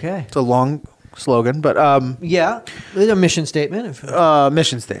weapons. Okay. It's a long slogan, but yeah, a mission statement.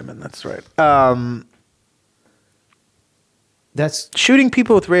 Mission statement. That's right. That's shooting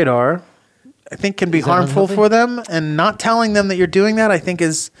people with radar, I think, can be harmful for them, and not telling them that you're doing that, I think,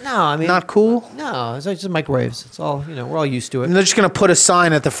 is not cool. No, it's just microwaves. It's all, you know, we're all used to it. And they're just going to put a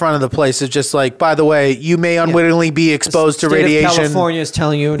sign at the front of the place. It's just like, by the way, you may unwittingly be exposed to radiation. Of California is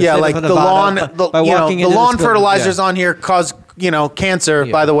telling you. Yeah, like the lawn, the lawn fertilizers on here cause, cancer.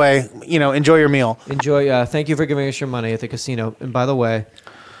 Yeah. By the way, enjoy your meal. Enjoy. Thank you for giving us your money at the casino. And by the way,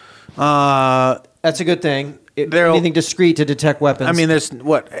 that's a good thing. Anything discreet to detect weapons. I mean, there's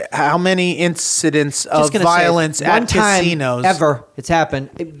how many incidents of violence at casinos ever it's happened?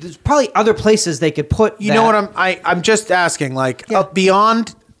 There's probably other places they could put. You know what I'm just asking,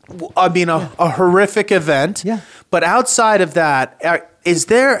 beyond, a horrific event. Yeah. But outside of that, has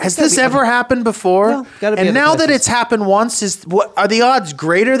this ever happened before? No, gotta be and now places. that it's happened once, are the odds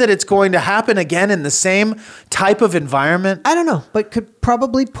greater that it's going to happen again in the same type of environment? I don't know, but could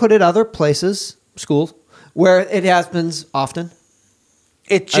probably put it other places, schools, where it happens often.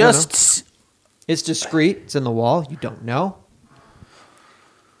 It's discreet. It's in the wall. You don't know.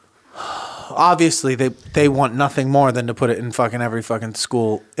 Obviously, they want nothing more than to put it in fucking every fucking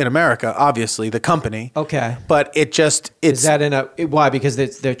school in America. Obviously, the company. Okay. But is that why? Because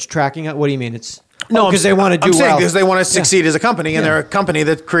they're tracking it. What do you mean? No, because they want to do I'm saying well. because they want to succeed as a company, and Yeah. they're a company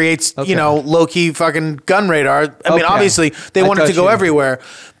that creates, Okay. low-key fucking gun radar. I mean, Okay. obviously, they I want it to thought go you- everywhere,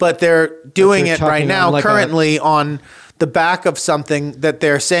 but they're doing you're it right talking now, on like currently on the back of something that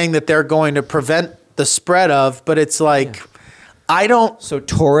they're saying that they're going to prevent the spread of. But it's like, I don't, So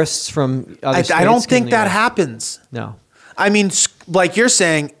tourists from other I states don't think can, that happens. No. I mean, like you're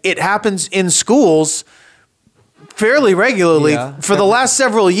saying, it happens in schools fairly regularly Yeah. for the last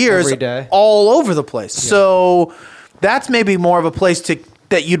several years, every day. all over the place. So that's maybe more of a place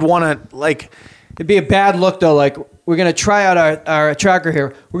that you'd want to like. It'd be a bad look though. Like we're gonna try out our tracker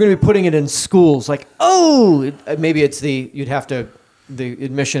here. We're gonna be putting it in schools. Like maybe it's the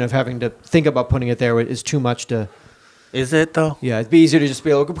admission of having to think about putting it there is too much to. Is it though? Yeah, it'd be easier to just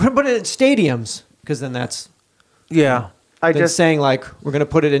be able to put it in stadiums because then that's. Yeah, Than saying like we're gonna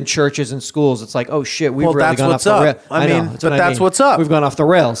put it in churches and schools. It's like, oh shit, we've Well, really that's gone what's off the up. rails. I mean, what but that's what's up. We've gone off the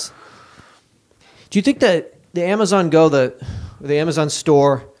rails. Do you think that the Amazon Go, the Amazon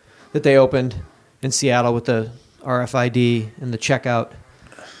store that they opened in Seattle with the RFID and the checkout,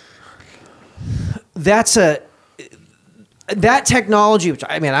 that technology, which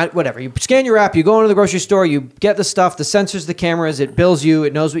I mean, whatever. You scan your app, you go into the grocery store, you get the stuff, the sensors, the cameras, it bills you,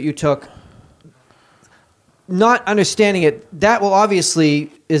 it knows what you took. Not understanding it, that will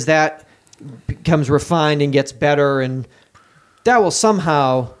obviously, as that becomes refined and gets better, and that will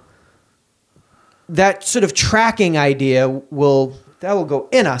somehow, that sort of tracking idea will go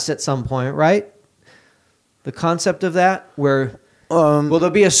in us at some point, right? The concept of that, where will there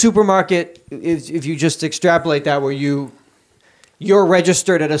be a supermarket, if you just extrapolate that, where you're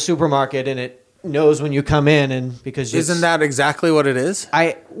registered at a supermarket and it knows when you come in, and because Isn't that exactly what it is?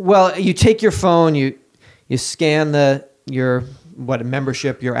 well, you take your phone, you scan your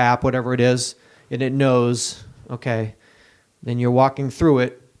membership, your app, whatever it is, and it knows, okay, then you're walking through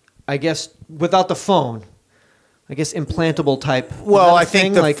it, I guess, without the phone. I guess implantable type. Well, I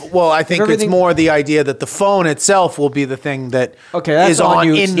think it's more the idea that the phone itself will be the thing that that's is on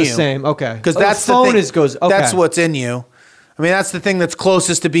you. in It's you. the same. Okay, because the that's phone the thing. Okay. That's what's in you. I mean, that's the thing that's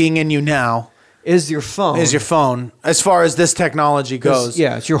closest to being in you now. Is your phone? Is your phone, as far as this technology goes?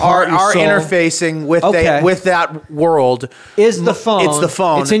 Yeah, it's your heart, your our soul. interfacing with Okay. with that world Is the phone? It's the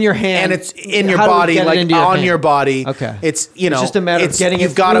phone. It's in your hand, and it's in your How do we body, get it like into your on hand? your body. Okay. It's It's just a matter of getting it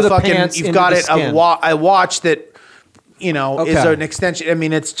you've got through a the fucking pants you've into got the it skin. a watch that is Okay. an extension. I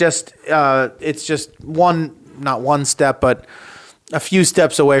mean, it's just not one step, but a few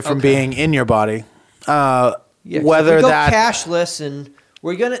steps away from being in your body. Yeah, Whether if we go that cashless and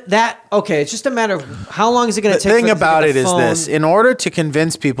we're gonna okay, it's just a matter of how long is it gonna The take. thing for them to about get it the is phone? this: in order to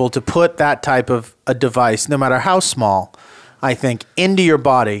convince people to put that type of a device, no matter how small, I think, into your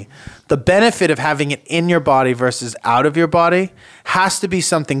body, the benefit of having it in your body versus out of your body has to be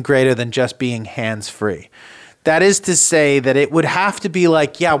something greater than just being hands-free. That is to say that it would have to be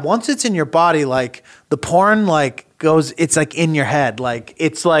like, once it's in your body, like the porn, like goes, it's like in your head, like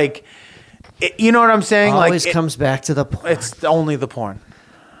it's like, you know what I'm saying? Always like comes back to the point. it's only the porn.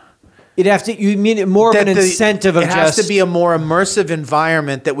 You mean it more of an incentive of it has just to be a more immersive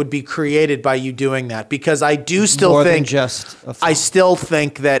environment that would be created by you doing that, because I do still more than think just a phone. I still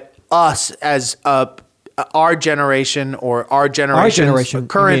think that us as our generation or our generation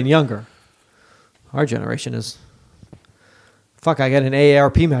current and younger. Our generation is. Fuck! I got an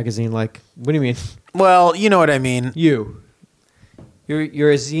AARP magazine. Like, what do you mean? well, you know what I mean. You're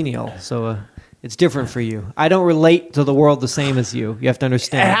a xenial, so it's different for you. I don't relate to the world the same as you. You have to It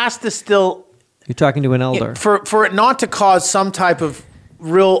understand. has to still You're talking to an elder. for it not to cause some type of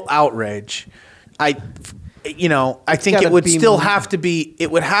real outrage. I think gotta it would be still more- have to be.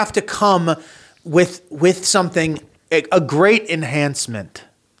 It would have to come with something, a great enhancement.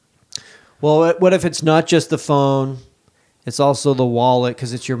 Well, what if it's not just the phone? It's also the wallet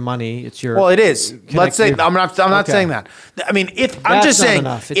because it's your money. It's your. Well, it is. Let's say I'm not Okay. saying that. I mean, I'm That's just not saying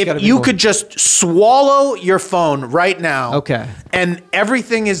enough. It's gotta if be you more. could just swallow your phone right now, Okay. and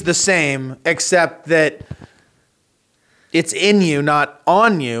everything is the same except that it's in you, not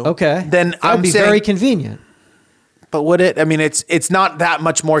on you. Okay. Then That'd I'm be saying, very convenient. but would it? I mean, it's not that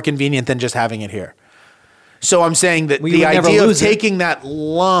much more convenient than just having it here. So I'm saying that Well, you the would never idea of lose it. taking that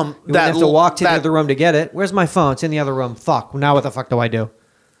lump, You that wouldn't have to walk to the that- other room to get it. Where's my phone? It's in the other room. Fuck. Now what the fuck do I do?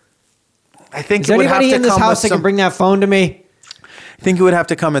 I think Is it would have anybody to in this come house with that can bring that phone to me? I think it would have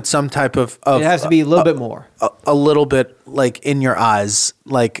to come at some type of It has to be a little bit more. a little bit like in your eyes,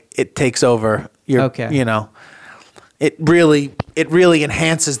 like it takes over your, Okay. it really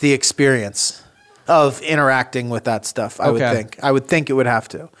enhances the experience of interacting with that stuff. I would think it would have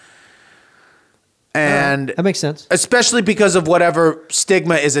to. And That makes sense. especially because of whatever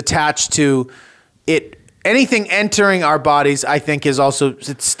stigma is attached to anything entering our bodies, I think, is also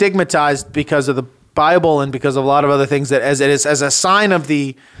it's stigmatized because of the Bible and because of a lot of other things, that as a sign of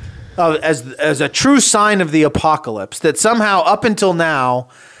the as a true sign of the apocalypse, that somehow up until now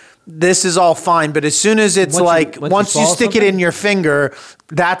this is all fine, but as soon as it's once you stick it in your finger,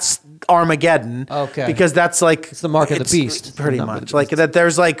 that's Armageddon. Okay, because that's like it's the mark of the beast, pretty much. Like that.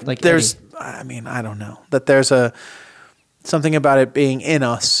 There's there's Eddie. I mean, I don't know, that there's something about it being in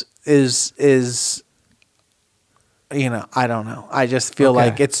us is. I don't know. I just feel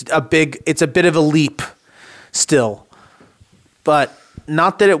like it's a bit of a leap still. But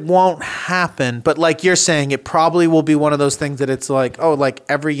not that it won't happen, but like you're saying, it probably will be one of those things that it's like, oh, like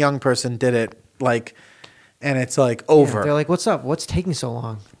every young person did it, like, and it's like over. Yeah, they're like, what's up? What's taking so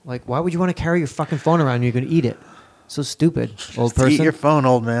long? Like, why would you want to carry your fucking phone around? You're going to eat it. So stupid, old person. Eat your phone,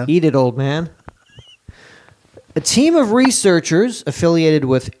 old man. Eat it, old man. A team of researchers affiliated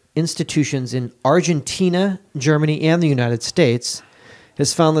with institutions in Argentina, Germany, and the United States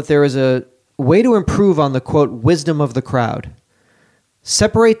has found that there is a way to improve on the, quote, wisdom of the crowd.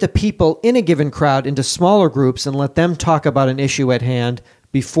 Separate the people in a given crowd into smaller groups and let them talk about an issue at hand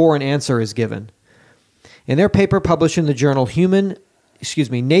before an answer is given. In their paper published in the journal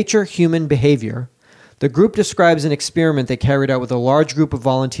Nature Human Behavior, the group describes an experiment they carried out with a large group of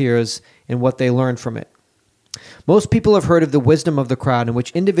volunteers and what they learned from it. Most people have heard of the wisdom of the crowd, in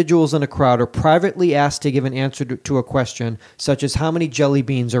which individuals in a crowd are privately asked to give an answer to a question, such as how many jelly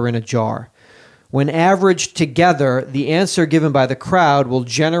beans are in a jar. When averaged together, the answer given by the crowd will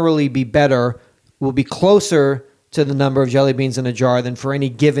generally be closer to the number of jelly beans in a jar than for any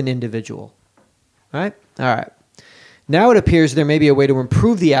given individual. All right. Now it appears there may be a way to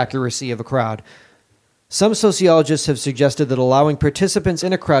improve the accuracy of a crowd. Some sociologists have suggested that allowing participants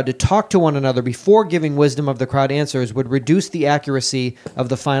in a crowd to talk to one another before giving wisdom of the crowd answers would reduce the accuracy of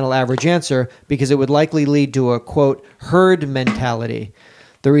the final average answer, because it would likely lead to a, quote, herd mentality.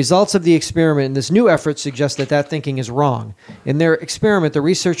 The results of the experiment in this new effort suggest that thinking is wrong. In their experiment, the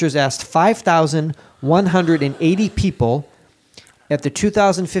researchers asked 5,180 people at the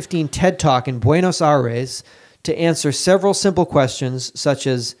 2015 TED Talk in Buenos Aires to answer several simple questions, such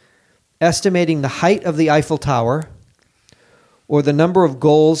as estimating the height of the Eiffel Tower, or the number of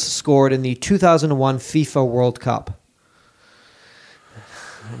goals scored in the 2001 FIFA World Cup.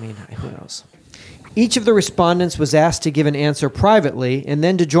 I mean, who knows? Each of the respondents was asked to give an answer privately and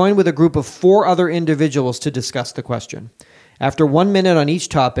then to join with a group of 4 other individuals to discuss the question. After 1 minute on each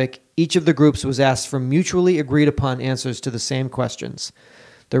topic, each of the groups was asked for mutually agreed upon answers to the same questions.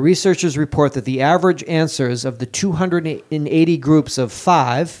 The researchers report that the average answers of the 280 groups of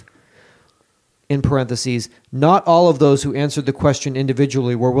 5, in parentheses, not all of those who answered the question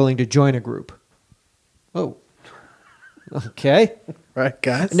individually were willing to join a group. Oh. Okay. Right,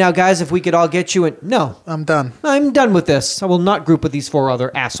 guys? Now, guys, if we could all get you in... No. I'm done. I'm done with this. I will not group with these 4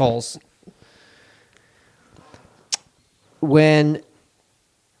 other assholes. When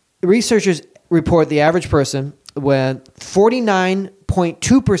researchers report the average person, when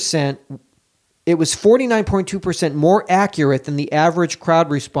 49.2%... It was 49.2% more accurate than the average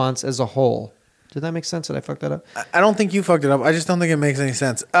crowd response as a whole. Did that make sense? Did I fuck that up? I don't think you fucked it up. I just don't think it makes any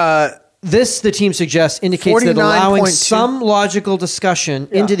sense. This, the team suggests, indicates that allowing some logical discussion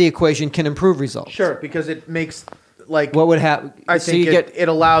into the equation can improve results. Sure, because it makes, like... What would happen? I think it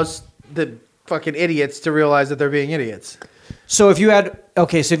allows the fucking idiots to realize that they're being idiots. So if you had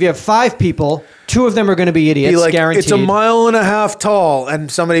 5 people, 2 of them are going to be idiots, like, guaranteed. It's a mile and a half tall,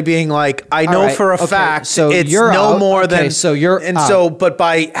 and somebody being like, I know for a fact so it's you're no out. more Okay, than... so you're and out. so, but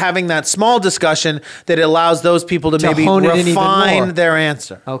by having that small discussion, that it allows those people to maybe hone it in even more. refine their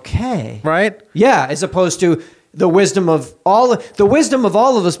answer. Okay. Right? Yeah, as opposed to the wisdom of all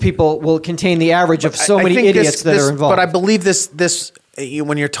of those people will contain the average of so many idiots that are involved. But I believe this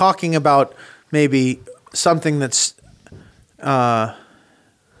when you're talking about maybe something that's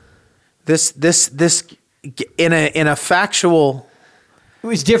this in a factual, it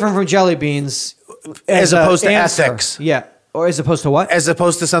was different from jelly beans as opposed to answer. ethics. Yeah. Or as opposed to what? As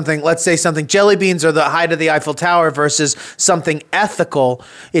opposed to something, let's say something, jelly beans are the height of the Eiffel Tower versus something ethical.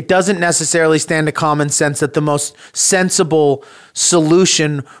 It doesn't necessarily stand to common sense that the most sensible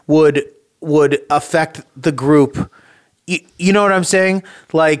solution would affect the group. You know what I'm saying?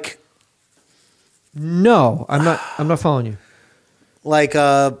 Like, no, I'm not following you. Like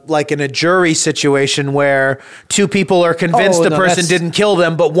in a jury situation where 2 people are convinced the person didn't kill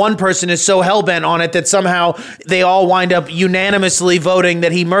them, but one person is so hell-bent on it that somehow they all wind up unanimously voting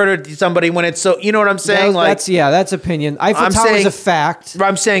that he murdered somebody when it's so... You know what I'm saying? That's opinion. Eiffel Tower is a fact.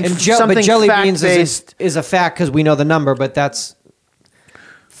 I'm saying but something jelly beans fact-based... is a fact because we know the number, but that's...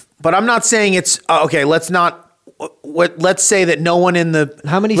 But I'm not saying it's okay. Let's say that no one in the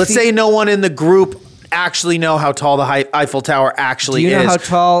How many Let's feet- say no one in the group actually know how tall the Eiffel Tower Do actually you know is. how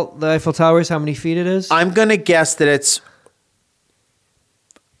tall the Eiffel Tower is? How many feet it is? I'm gonna guess that it's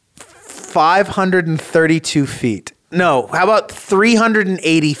 532 feet. No, how about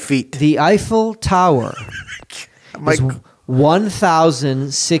 380 feet? The Eiffel Tower Like, is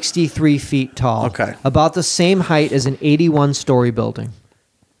 1,063 feet tall. Okay. About the same height as an 81-story building.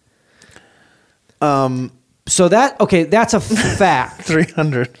 So that's a fact.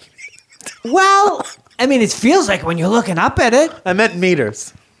 300. Well, I mean, it feels like when you're looking up at it. I meant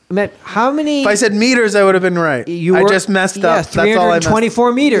meters. I mean, how many? If I said meters, I would have been right. I just messed up. That's all I messed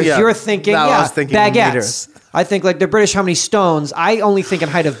 324 meters. Yeah. You're thinking, No, I yeah, was thinking baguettes. meters. I think like the British, how many stones? I only think in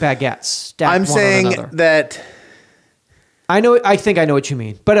height of baguettes. Stacked I'm one on saying another. that, I think I know what you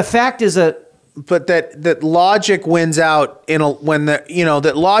mean. But a fact is but that logic wins out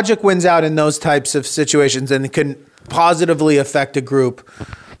that logic wins out in those types of situations and can positively affect a group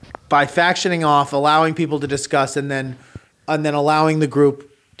by factioning off, allowing people to discuss, and then allowing the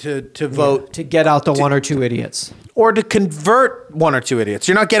group to vote to get out the one or two idiots. or to convert one or two idiots.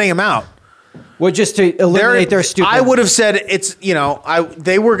 You're not getting them out. Well, just to eliminate their stupid. I would have said it's,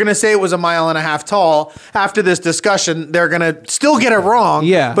 they were going to say it was 1.5 miles tall. After this discussion, they're going to still get it wrong.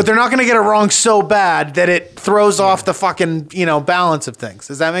 Yeah. But they're not going to get it wrong so bad that it throws off the fucking, balance of things.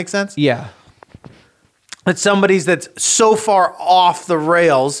 Does that make sense? Yeah. That somebody's that's so far off the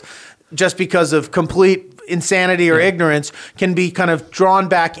rails just because of complete insanity or ignorance can be kind of drawn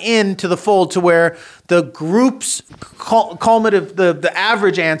back into the fold to where the group's culminative, the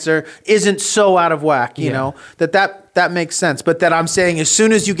average answer isn't so out of whack, you know, that makes sense. But that I'm saying as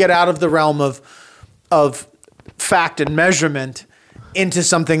soon as you get out of the realm of fact and measurement into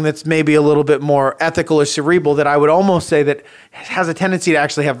something that's maybe a little bit more ethical or cerebral, that I would almost say that has a tendency to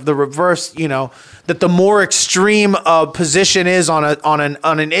actually have the reverse, that the more extreme a position is on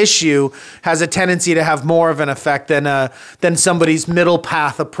an issue has a tendency to have more of an effect than somebody's middle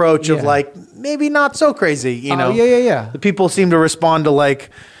path approach of like maybe not so crazy, Yeah. The people seem to respond to like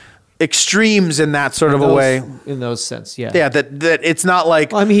extremes in that sort of a way. In those sense, yeah. Yeah, that it's not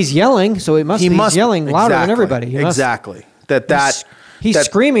like Well, I mean, he's yelling, so he's yelling louder than everybody. Exactly. He's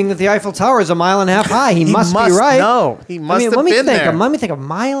screaming that the Eiffel Tower is 1.5 miles high. He must be right. No, he must have been there. Let me think. 1.5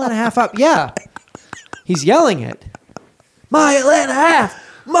 miles up. Yeah. He's yelling it. 1.5 miles.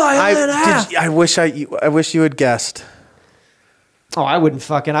 1.5 miles. I wish you had guessed. Oh, I wouldn't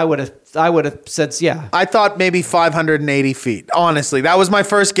fucking. I would have said yeah. I thought maybe 580 feet. Honestly, that was my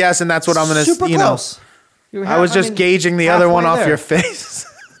first guess, and that's what I'm going to. Super close. I was just gauging the other one off there. your face.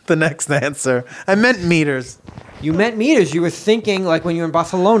 The next answer. I meant meters. You meant meters. You were thinking like when you were in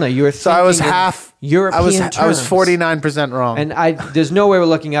Barcelona. You were thinking. So I was half European I was terms. 49% wrong. And there's no way we're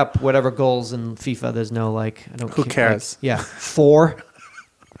looking up whatever goals in FIFA. There's no I don't. Who cares? 4.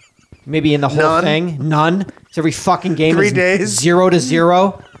 Maybe in the whole None. thing. None. It's every fucking game 3 is days.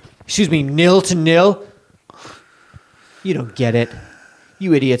 0-0. Excuse me, 0-0. You don't get it.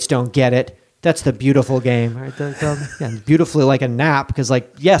 You idiots don't get it. That's the beautiful game. Right? Beautifully like a nap because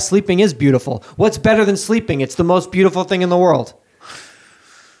sleeping is beautiful. What's better than sleeping? It's the most beautiful thing in the world.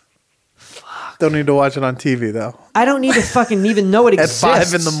 Don't need to watch it on TV though. I don't need to fucking even know it At exists.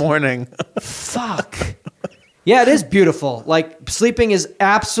 5 in the morning. Fuck. Yeah, it is beautiful. Like, sleeping is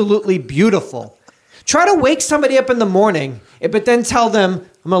absolutely beautiful. Try to wake somebody up in the morning, but then tell them,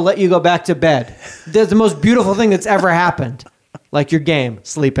 I'm going to let you go back to bed. That's the most beautiful thing that's ever happened. Like your game,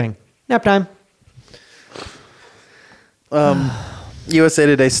 sleeping. Nap time. USA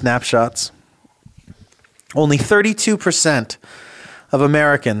Today snapshots. Only 32% of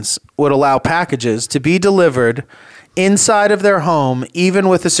Americans would allow packages to be delivered inside of their home, even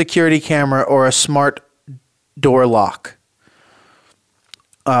with a security camera or a smart door lock.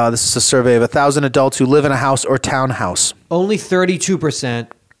 This is a survey of 1,000 adults who live in a house or townhouse. Only 32%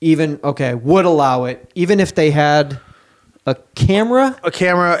 would allow it, even if they had a camera. A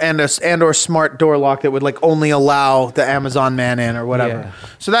camera and or smart door lock that would only allow the Amazon man in or whatever. Yeah.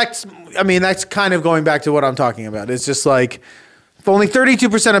 So that's kind of going back to what I'm talking about. It's just like if only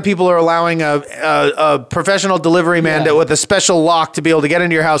 32% of people are allowing a professional delivery man with a special lock to be able to get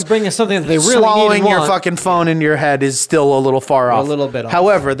into your house. To bring us something that they really swallowing need and your want. fucking phone in your head is still a little far off. A little bit off.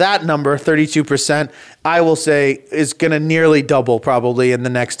 However, that number, 32%, I will say is going to nearly double probably in the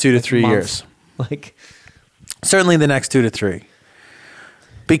next 2 to 3 years. Certainly the next 2 to 3.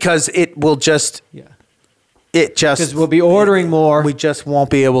 Because it will just... Yeah. it just because we'll be ordering more. We just won't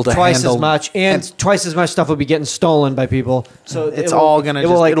be able to twice handle as much, and twice as much stuff will be getting stolen by people. So it's all gonna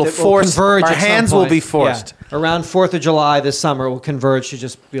it'll force. Converge. Our at some hands will point. be forced. Yeah. Around 4th of July this summer, it will converge to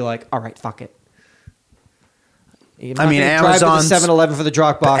just be like, all right, fuck it. I mean, Amazon's drive to the 7-Eleven for the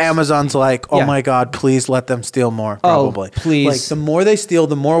Dropbox. Amazon's like, oh Yeah. my God, please let them steal more. Probably, please. Like the more they steal,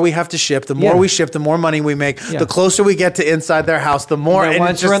 the more we have to ship. The more Yeah. we ship, the more money we make. Yeah. The closer we get to inside their house, the more. And and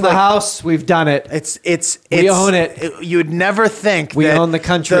once it's just we're in the like- house, we've done it. We own it. You'd never think We that own the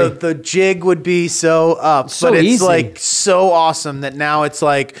country. The jig would be so up, So but it's easy. like so awesome that now it's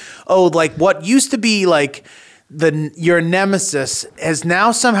like, oh, like what used to be like your nemesis has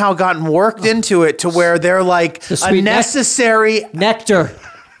now somehow gotten worked into it to where they're like The a sweet necessary Nectar.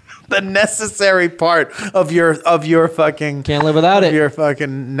 the necessary part of your fucking Can't live without it. your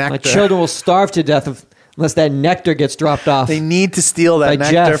fucking nectar. My children will starve to death unless that nectar gets dropped off. They need to steal that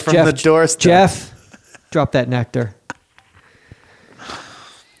by nectar from the doorstep. Jeff, drop that nectar.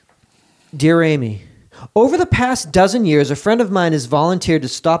 Dear Amy, over the past dozen years, a friend of mine has volunteered to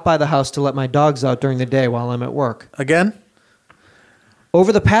stop by the house to let my dogs out during the day while I'm at work. Again?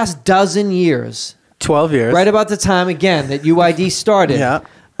 Over the past dozen years, 12 years. right about the time, again, that UID started, Yeah.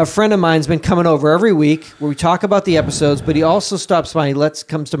 a friend of mine's been coming over every week where we talk about the episodes, but he also stops by,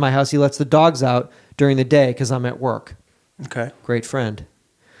 comes to my house, he lets the dogs out during the day because I'm at work. Okay. Great friend.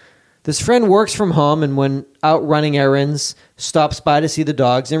 This friend works from home and when out running errands, stops by to see the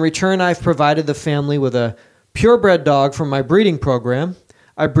dogs. In return, I've provided the family with a purebred dog from my breeding program.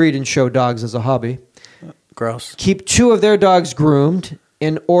 I breed and show dogs as a hobby. Gross. Keep 2 of their dogs groomed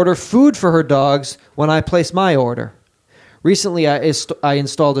and order food for her dogs when I place my order. Recently, I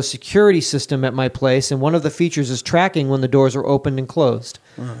installed a security system at my place, and one of the features is tracking when the doors are opened and closed.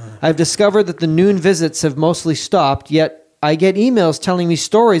 I've discovered that the noon visits have mostly stopped, yet I get emails telling me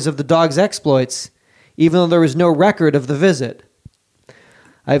stories of the dog's exploits, even though there is no record of the visit.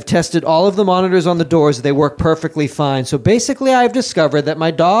 I've tested all of the monitors on the doors. They work perfectly fine. So basically, I've discovered that my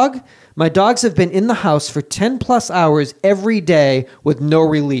dogs have been in the house for 10 plus hours every day with no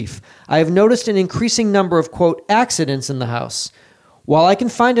relief. I have noticed an increasing number of, quote, accidents in the house. While I can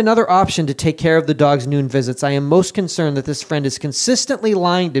find another option to take care of the dog's noon visits, I am most concerned that this friend is consistently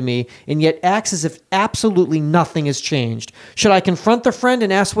lying to me and yet acts as if absolutely nothing has changed. Should I confront the friend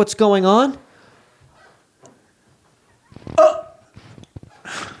and ask what's going on?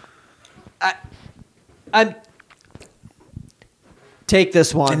 I'm take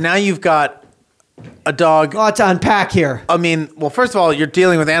this one. And now you've got a dog. Lots to unpack here. I mean, well, first of all, you're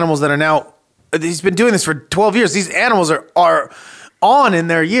dealing with animals that are now. He's been doing this for 12 years. These animals are on in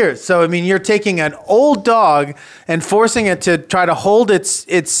their years. So I mean, you're taking an old dog and forcing it to try to hold its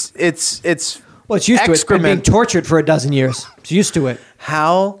Well, it's used to it. It's been being excrement. tortured for a dozen years. It's used to it.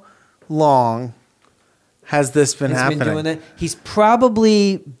 How long has this been He's happening? been doing that. He's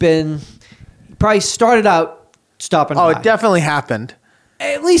probably started out stopping by. It definitely happened.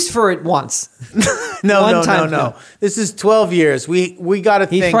 At least for it once. No. time. This is 12 years. We got to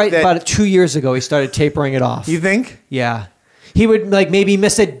He think probably, that. about 2 years ago, he started tapering it off. You think? Yeah. He would maybe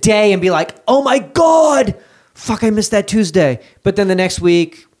miss a day and be like, oh my God, fuck, I missed that Tuesday. But then the next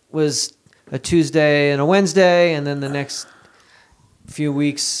week was a Tuesday and a Wednesday. And then the next few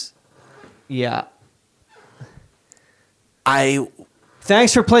weeks, yeah.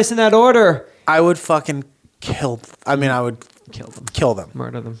 Thanks for placing that order. I would fucking kill. I mean, I would Kill them.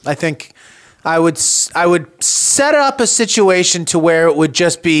 Murder them. I think I would set up a situation to where it would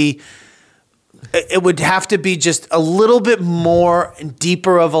just be. It would have to be just a little bit more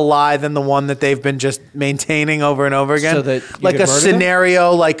deeper of a lie than the one that they've been just maintaining over and over again. So that you like could a murder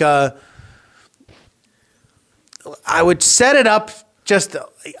scenario, like a. I would set it up just.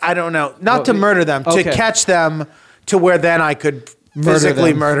 I don't know, not to murder them, to okay. catch them, to where then I could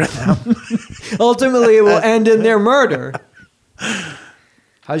physically murder them. Ultimately, it will end in their murder.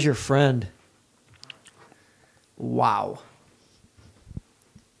 How's your friend? Wow.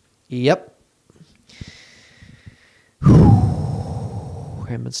 Yep.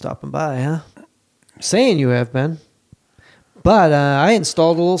 Haven't been stopping by, huh? Saying you have been. But I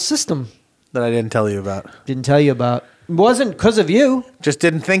installed a little system. That I didn't tell you about. Didn't tell you about. It wasn't because of you. Just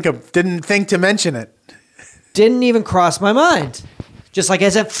didn't think to mention it. Didn't even cross my mind. Just like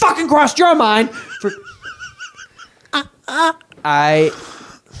as it fucking crossed your mind. I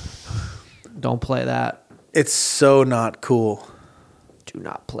don't play that. It's so not cool. Do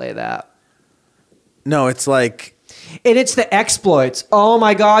not play that. No, it's like And it's the exploits. Oh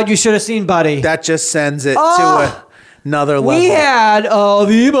my God, you should have seen Buddy. that just sends it to another level. We had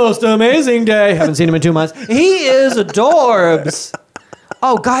the most amazing day. Haven't seen him in 2 months. He is adorbs.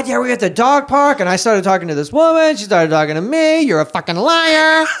 oh, God, yeah, we were at the dog park, and I started talking to this woman. She started talking to me. You're a fucking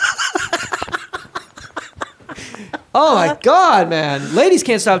liar. Oh, my God, man. Ladies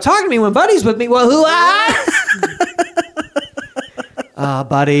can't stop talking to me when Buddy's with me. Well, who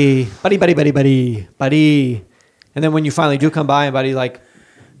Buddy. Buddy. And then when you finally do come by and Buddy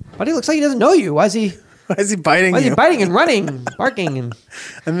looks like he doesn't know you. Why is he biting Why is you? he biting and running, barking? And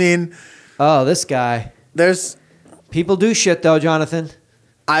I mean, oh, this guy. there's. People do shit, though, Jonathan.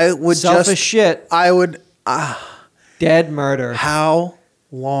 I would Selfish shit. I would. Dead murder. How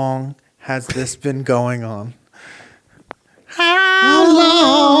long has this been going on? How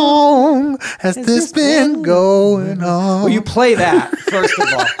long has this been going on? Well, you play that, first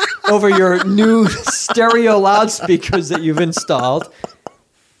of all, over your new stereo loudspeakers that you've installed.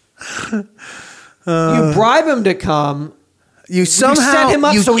 You bribe him to come. You somehow set him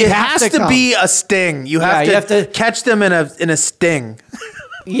up so he it has has to to come. be a sting. You have, Yeah, to, you have to- catch them in a sting,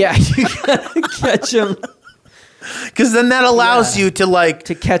 Yeah, you gotta catch him because then that allows you to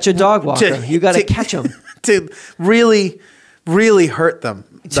to catch a dog walker. You gotta catch him to really, really hurt them.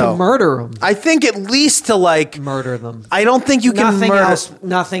 to murder him. I think at least to Murder them. I don't think you can murder.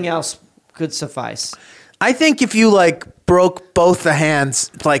 Nothing else could suffice. I think if you broke both the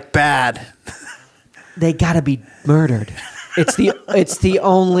hands bad. They gotta be murdered. It's the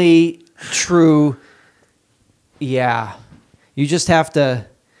only true. Yeah, you just have to.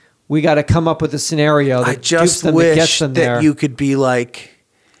 We got to come up with a scenario that I just dupes them, that gets wish them that there. you could be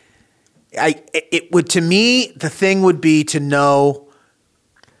it would, to me, the thing would be to know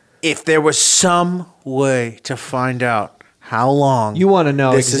if there was some way to find out how long You wanna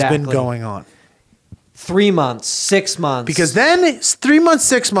know this has been exactly. going on. 3 months, 6 months. Because then it's 3 months,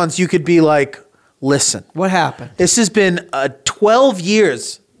 6 months, you could be listen, what happened? this has been 12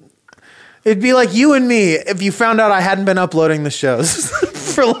 years. It'd be like you and me if you found out I hadn't been uploading the shows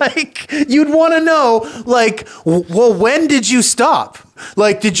for you'd want to know well, when did you stop?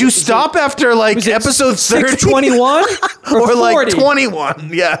 Did you stop after Was it episode 30? 621 or 40? 21?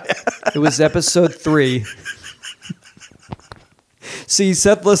 Yeah. It was episode 3. See,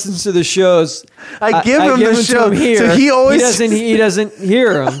 Seth listens to the shows. I give him the to show, him here. so he always he doesn't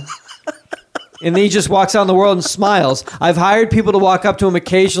hear them. And then he just walks out in the world and smiles. I've hired people to walk up to him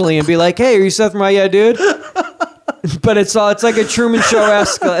occasionally and be like, "Hey, are you Seth from Yeah, Dude?" But it's like a Truman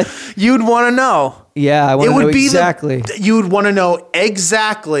Show-esque. You'd want to know. Yeah, I want to know exactly. You would want to know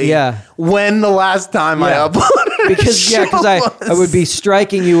exactly when the last time I Yeah. uploaded Because I would be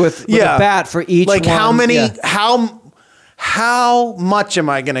striking you with a bat for each one. how many Yeah. how much am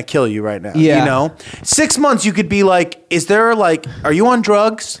I gonna kill you right now? Yeah. You know? 6 months you could be is there are you on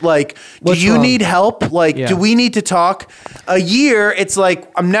drugs? Do What's you wrong? need help? Do we need to talk? A year, it's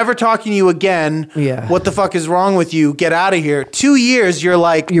I'm never talking to you again. Yeah. What the fuck is wrong with you? Get out of here. 2 years, you're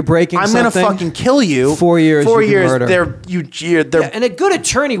You're breaking I'm gonna something. fucking kill you. 4 years, 4 you can years, murder. they're And a good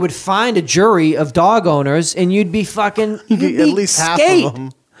attorney would find a jury of dog owners, and you'd be fucking you'd at be least half skate. of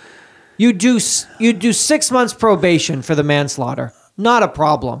them. You'd do 6 months probation for the manslaughter. Not a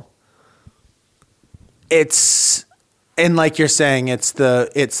problem. It's and like you're saying, it's the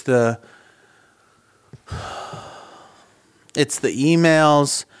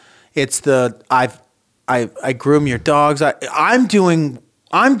emails, it's the I groom your dogs. I've been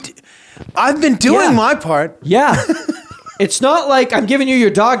doing Yeah. my part. Yeah. It's not like I'm giving you your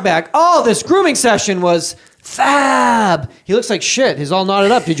dog back. Oh, this grooming session was fab. He looks like shit. He's all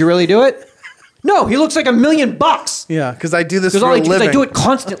knotted up. Did you really do it? No, he looks like $1 million. Yeah, because I do this Because for all a I do is living. I do it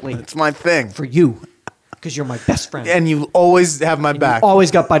constantly It's my thing. for you. Because you're my best friend. And you always have my back. Always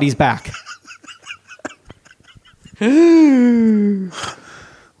got Buddy's back.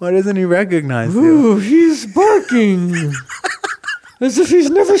 Why doesn't he recognize you? Ooh, he's barking. As if he's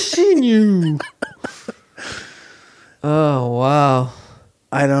never seen you. Oh, wow.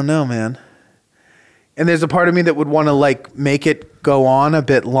 I don't know, man. And there's a part of me that would want to make it go on a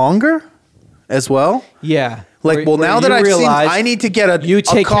bit longer as well. Yeah. Now that I've seen, I need to get you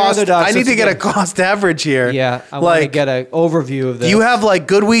take care of cost. the dogs, I need so to get a it's cost average here. Yeah, I want to get an overview of this. Do you have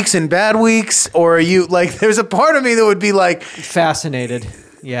good weeks and bad weeks, or are you there's a part of me that would be fascinated.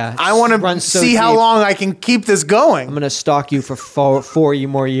 Yeah. I want to Run so see how deep. long I can keep this going. I'm going to stalk you for 4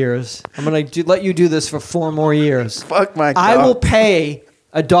 more years. I'm going to let you do this for 4 more years. Fuck my I dog. will pay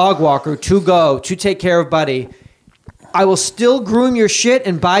a dog walker to take care of Buddy. I will still groom your shit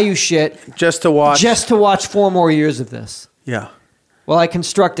and buy you shit just to watch 4 more years of this. Yeah. While I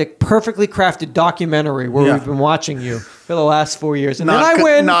construct a perfectly crafted documentary where Yeah. we've been watching you for the last 4 years. And Not then I co-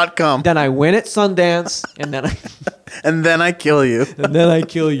 win. not come. Then I win at Sundance. And then And then I kill you. I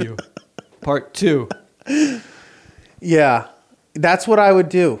kill you. Part 2. Yeah. That's what I would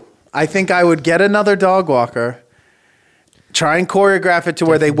do. I think I would get another dog walker, try and choreograph it to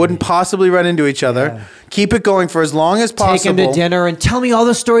where they wouldn't possibly run into each other, keep it going for as long as possible. Take him to dinner and tell me all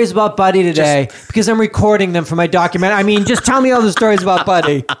the stories about Buddy today because I'm recording them for my documentary. I mean, just tell me all the stories about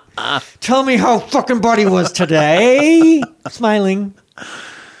Buddy. Tell me how fucking Buddy was today. Smiling.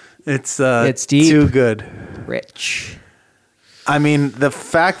 It's deep. Too good. Rich. I mean, the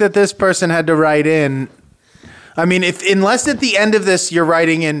fact that this person had to write in, I mean, unless at the end of this you're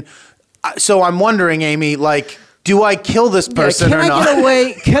writing in, so I'm wondering, Amy, like, do I kill this person or not? Can I get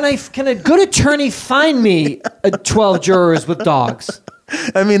away? Can a good attorney find me 12 jurors with dogs?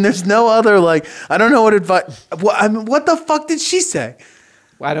 I mean, there's no other, like, I don't know what advice. I mean, what the fuck did she say?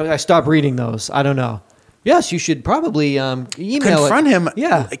 I stopped reading those. I don't know. Yes, you should probably email confront him.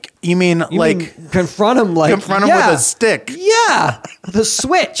 Yeah. Like, you mean confront him like confront him with a stick? Yeah, with a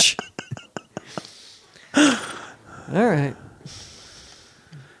switch. All right.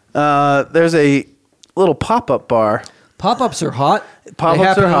 There's a little pop-up bar. Pop-ups are hot.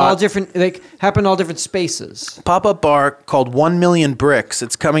 Pop-ups are hot. They happen in all different spaces. Pop-up bar called 1 Million Bricks.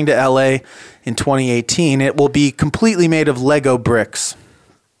 It's coming to LA in 2018. It will be completely made of Lego bricks.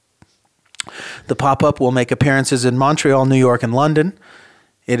 The pop-up will make appearances in Montreal, New York, and London.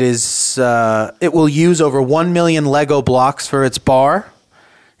 It will use over 1 million Lego blocks for its bar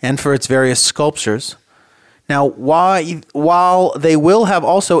and for its various sculptures. Now, while they will have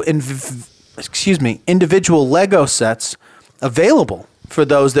also individual Lego sets available for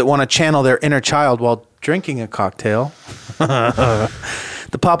those that want to channel their inner child while drinking a cocktail, the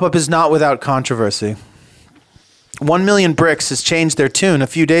pop-up is not without controversy. 1 Million Bricks has changed their tune a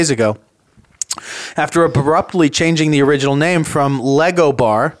few days ago after abruptly changing the original name from Lego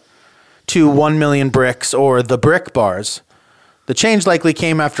Bar to 1 Million Bricks or the Brick Bars. The change likely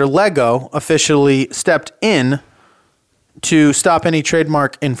came after Lego officially stepped in to stop any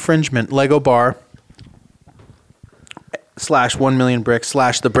trademark infringement. Lego Bar / 1 Million Bricks /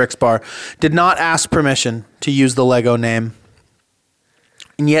 the Bricks Bar did not ask permission to use the Lego name,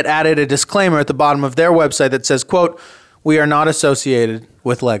 and yet added a disclaimer at the bottom of their website that says, quote, "We are not associated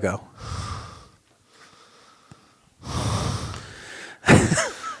with Lego."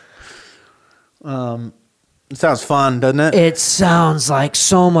 It sounds fun, doesn't it? It sounds like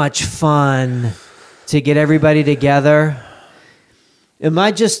so much fun to get everybody together. Am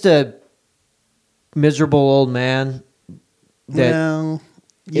I just a miserable old man? You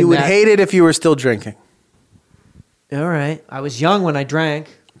would hate it if you were still drinking. All right. I was young when I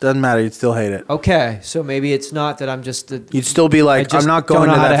drank. Doesn't matter. You'd still hate it. Okay. So maybe it's not that I'm just... You'd still be like, I'm not going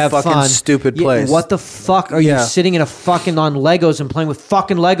to that fucking stupid place. What the fuck are you sitting in a fucking on Legos and playing with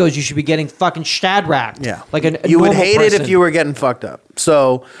fucking Legos? You should be getting fucking Shadracked. Yeah. Like a you would normal hate person. it if you were getting fucked up.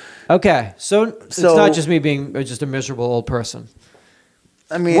 So... Okay. So it's not just me being just a miserable old person.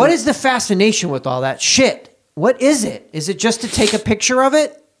 I mean... What is the fascination with all that shit? What is it? Is it just to take a picture of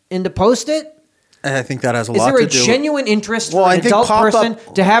it and to post it? I think that has a lot to do with... Is there a genuine interest for an adult person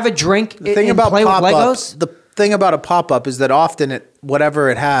to have a drink and play with Legos? The thing about a pop-up is that often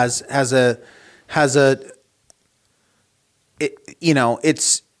whatever it has a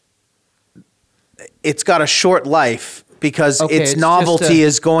it's got a short life because its novelty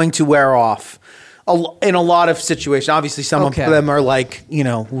is going to wear off. In a lot of situations, obviously some of them are like,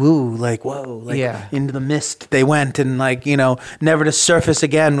 woo, like, whoa, like into the mist they went and like, never to surface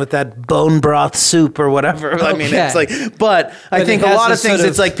again with that bone broth soup or whatever. I mean, it's like, but I think a lot of things,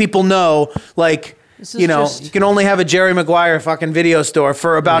 it's like people know, like, you can only have a Jerry Maguire fucking video store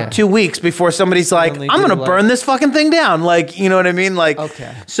for about 2 weeks before somebody's like, I'm going to burn this fucking thing down. Like, you know what I mean? Like,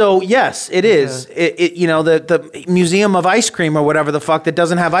 so yes, it is. The Museum of Ice Cream or whatever the fuck that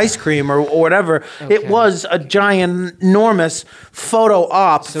doesn't have ice cream or whatever. It was a giant, enormous photo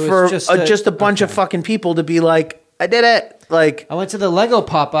op for just a bunch of fucking people to be like, I did it. Like, I went to the Lego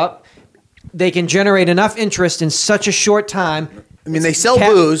pop-up. They can generate enough interest in such a short time. I mean, they sell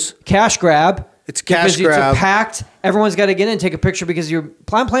booze. Cash grab. It's cash grab. It's packed. Everyone's got to get in and take a picture because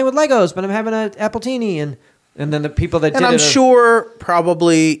I'm playing with Legos, but I'm having an Appletini, and then the people that did it. And I'm sure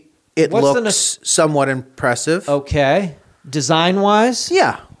probably it looks somewhat impressive. Okay. Design-wise?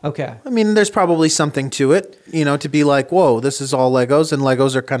 Yeah. Okay. I mean, there's probably something to it, to be like, whoa, this is all Legos, and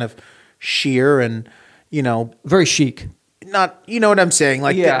Legos are kind of sheer and, very chic. Not, you know what I'm saying?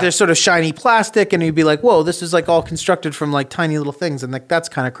 Like, they're sort of shiny plastic, and you'd be like, whoa, this is like all constructed from like tiny little things, and like that's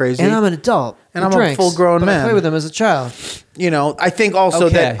kind of crazy. And I'm an adult. And I'm a full-grown man. I play with them as a child. I think also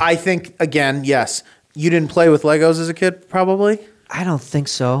again, yes, you didn't play with Legos as a kid, probably? I don't think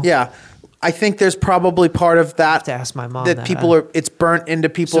so. Yeah. I think there's probably part of I have that to ask my mom that people are. It's burnt into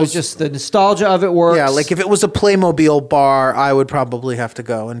So people's. just the nostalgia of it works. yeah, like if it was a Playmobil bar, I would probably have to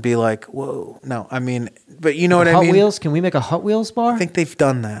go and be like, "Whoa, no." I mean, but you know what I Hot mean. Wheels. Can we make a Hot Wheels bar? I think they've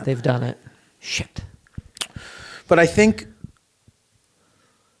done that. They've done it. Shit. But I think,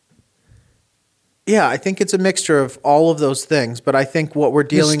 yeah, I think it's a mixture of all of those things. But I think what we're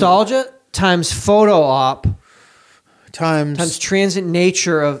dealing Nostalgia times photo op times times transient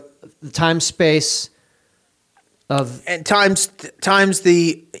nature of the time space of and times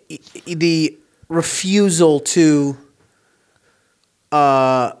the refusal to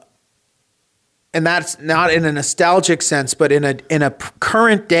and that's not in a nostalgic sense, but in a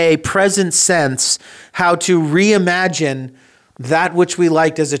current day present sense, how to reimagine that which we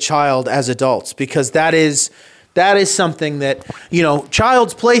liked as a child as adults, because that is something that, you know,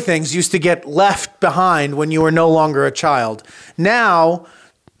 child's playthings used to get left behind when you were no longer a child. Now,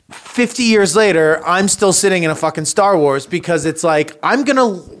 50 years later, I'm still sitting in a fucking Star Wars because it's like I'm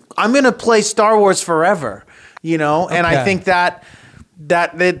gonna play Star Wars forever, you know. And I Okay. think that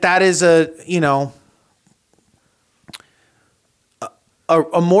is a, you know,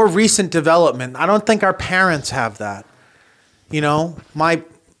 a more recent development. I don't think our parents have that. You know, my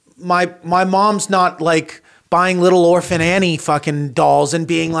mom's not like buying Little Orphan Annie fucking dolls and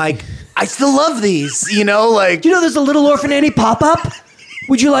being like, I still love these, you know, like. Do you know there's a Little Orphan Annie pop-up?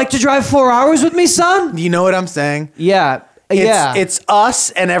 Would you like to drive 4 hours with me, son? You know what I'm saying? Yeah. It's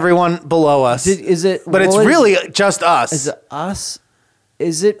us and everyone below us. Is it? But it's what is- really just us. Is it us?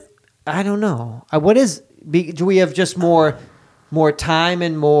 Is it? I don't know. What is? Do we have just more time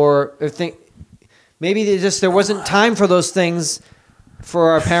and more? Maybe there wasn't time for those things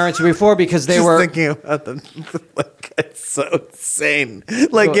for our parents before because they Just were thinking about them. Like, it's so insane.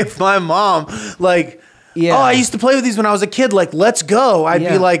 Like if my mom, like, Yeah. oh, I used to play with these when I was a kid. Like, let's go. I'd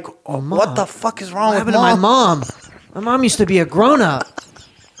Yeah. be like, Oh, oh, Mom. what the fuck is wrong What with happened to my mom? mom? My mom used to be a grown-up.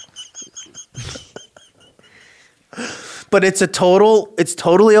 But it's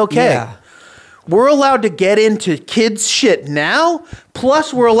totally okay. Yeah. We're allowed to get into kids' shit now.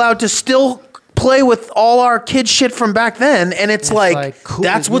 Plus, we're allowed to still play with all our kids' shit from back then. And it's like cool,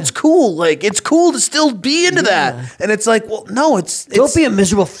 that's what's yeah. cool. Like, it's cool to still be into Yeah. that. And it's like, well, no, it's Don't be a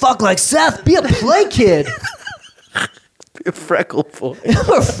miserable fuck like Seth. Be a play kid. a freckle boy.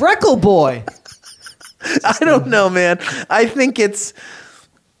 I'm a freckle boy. I don't know, man. I think it's.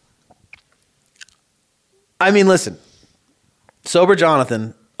 I mean, listen. Sober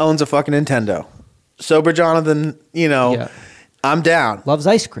Jonathan owns a fucking Nintendo. Sober Jonathan, you know, Yeah. I'm down. Loves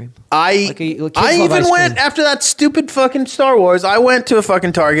ice cream. I kids love even ice went cream. after that stupid fucking Star Wars. I went to a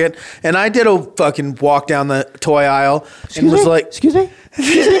fucking Target and I did a fucking walk down the toy aisle and was like, Excuse me?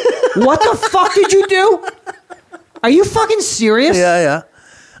 What the fuck did you do? Are you fucking serious? yeah.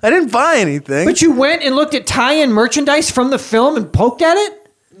 I didn't buy anything. But you went and looked at tie-in merchandise from the film and poked at it?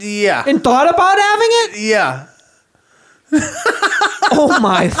 yeah. And thought about having it? Yeah. Oh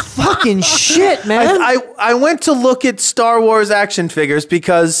my fucking shit, man. I went to look at Star Wars action figures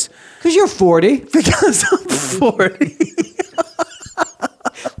because Because you're 40. I'm 40.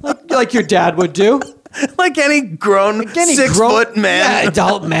 Like your dad would do. Like any grown Any 6 grown- foot man. Yeah,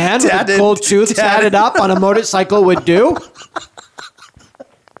 adult man with Tatted- gold tooth tatted. tatted up on a motorcycle would do.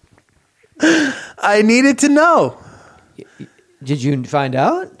 I needed to know. Did you find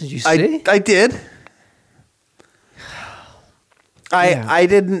out? Did you see? I did. Yeah. I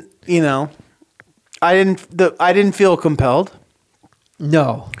didn't, you know, I didn't feel compelled,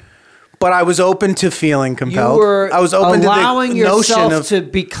 No. but I was open to feeling compelled. You were I was open allowing to the notion yourself of to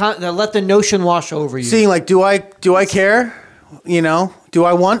become, to let the notion wash over you. seeing like, do I care? You know, would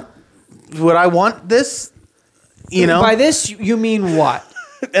I want this? You know, By this, you mean what?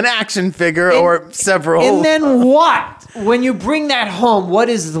 an action figure or several. And then what? When you bring that home, what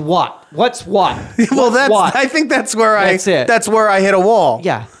is the what? What's what? well, What's that's. what? I think that's where That's it. That's where I hit a wall.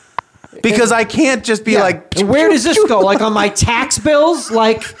 Yeah. Because I can't just be Yeah. like. And where does this go? Like on my tax bills?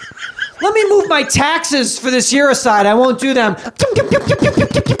 Like, let me move my taxes for this year aside. I won't do them. What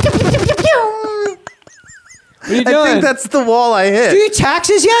are you doing? I think that's the wall I hit. Do your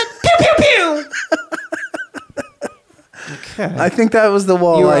taxes yet? Pew, pew, pew. Okay. I think that was the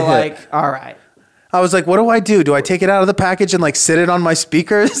wall You were I hit. like, all right. I was like, what do I do? Do I take it out of the package and like sit it on my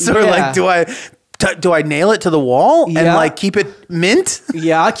speakers, or Yeah. like do I nail it to the wall and Yeah. like keep it mint?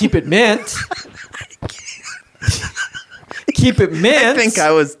 Yeah, I'll keep it mint. Keep it mint. I think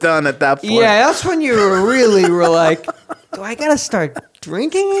I was done at that point. Yeah, that's when you were like, do I gotta start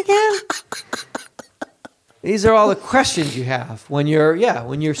drinking again? These are all the questions you have when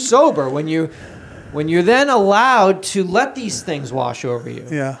you're sober, when you're then allowed to let these things wash over you.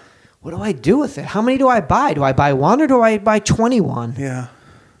 Yeah. what do I do with it? How many do I buy? Do I buy one or do I buy 21? Yeah.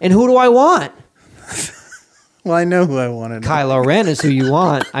 And who do I want? Well, I know who I wanted. Kylo Ren is who you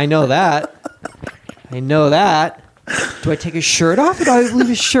want. I know that. Do I take his shirt off or do I leave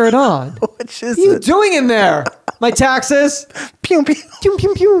his shirt on? Which is What are you it? doing in there? My taxes? Pew, pew. Pew,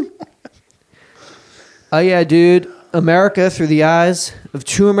 pew, pew. Oh, yeah, dude. America through the eyes of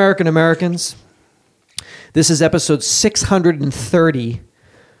two American Americans. This is episode 630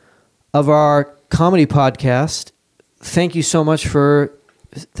 of our comedy podcast. Thank you so much for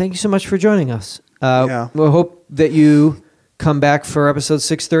joining us. Yeah. We hope that you come back for episode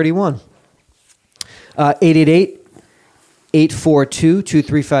 631.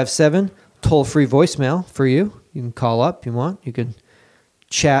 888-842-2357. Toll-free voicemail for you. You can call up if you want. You can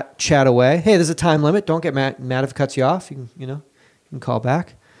chat away. Hey, there's a time limit. Don't get mad if it cuts you off. You can call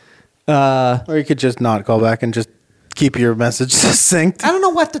back. Or you could just not call back and just keep your message succinct. I don't know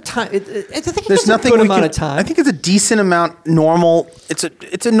what the time. I think There's it's nothing a good we amount can, of time. I think it's a decent amount. Normal. It's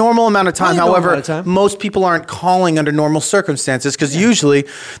a normal amount of time. Probably a normal However, amount of time. most people aren't calling under normal circumstances because usually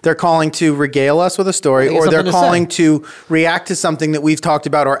they're calling to regale us with a story, They got or they're something to calling say. to react to something that we've talked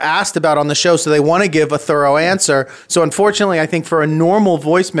about or asked about on the show. So they want to give a thorough answer. So unfortunately, I think for a normal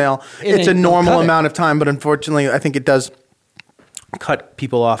voicemail, it's a ain't- normal don't cut it. amount of time. But unfortunately, I think it does cut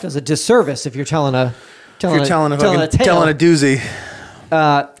people off. Does a disservice if you're telling a If you're telling a tale. doozy.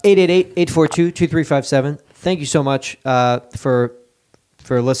 888-842-2357. Thank you so much for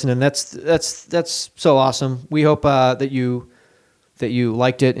listening. That's so awesome. We hope that you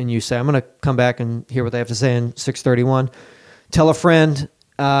liked it and you say, I'm going to come back and hear what they have to say in 631. Tell a friend,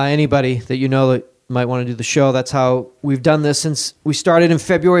 anybody that you know that might want to do the show. That's how we've done this since we started in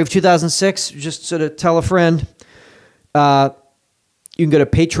February of 2006. Just sort of tell a friend. You can go to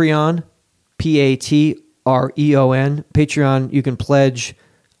Patreon, Patreon. Patreon, you can pledge.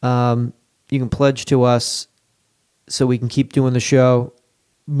 You can pledge to us so we can keep doing the show.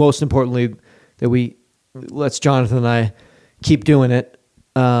 Most importantly, that we lets Jonathan and I keep doing it,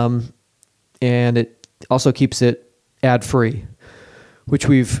 and it also keeps it ad-free, which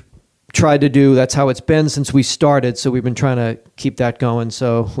we've tried to do. That's how it's been since we started. So we've been trying to keep that going,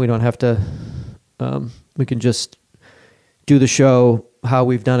 so we don't have to. We can just do the show how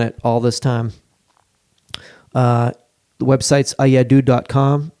we've done it all this time. The website's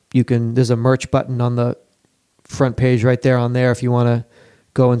ayadude.com. There's a merch button on the front page right there on there if you want to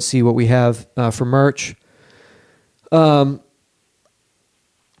go and see what we have for merch.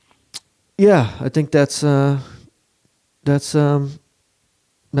 Yeah, I think that's it.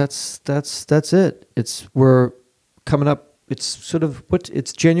 We're coming up. It's sort of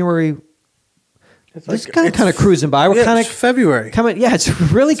it's January. It's kind of cruising by. We're kind of February. coming. Yeah, it's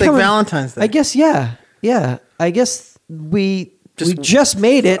really It's like coming. Valentine's Day. I guess. Yeah. I guess we just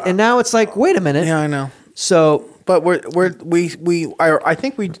made it, and now it's like, wait a minute. Yeah, I know. So But I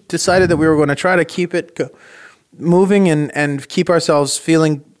think we decided that we were going to try to keep it moving and keep ourselves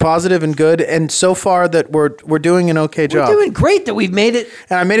feeling positive and good. And so far that we're doing an okay job. we're doing great that we've made it.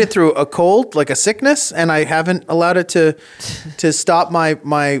 And I made it through a cold, like a sickness, and I haven't allowed it to stop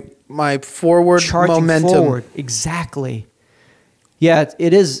my forward Charging momentum. forward. Exactly. Yeah,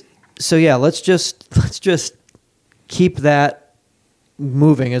 it is. So yeah, let's just keep that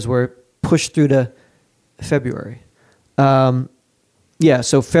moving as we're pushed through to February. So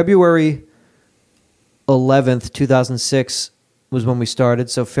February 11th, 2006 was when we started.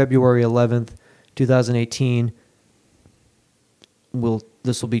 So February 11th, 2018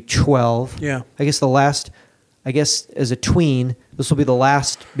 this will be 12. Yeah. I guess as a tween, this will be the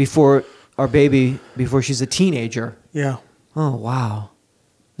last before our baby, before she's a teenager. Yeah. Oh, wow.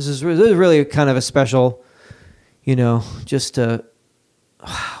 This is really kind of a special, wow,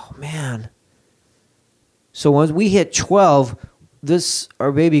 man. So once we hit 12,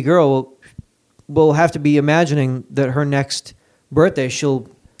 our baby girl will have to be imagining that her next birthday, she'll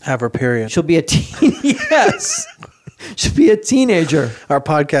Have her period. be a teen. Yes. She'll be a teenager. Our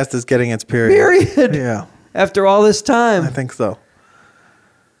podcast is getting its period. Period. Yeah. After all this time. I think so.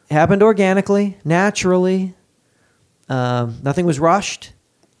 It happened organically, naturally. Nothing was rushed.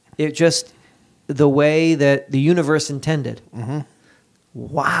 It just the way that the universe intended. Mm-hmm.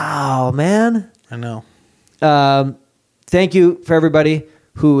 Wow, man. I know. Thank you for everybody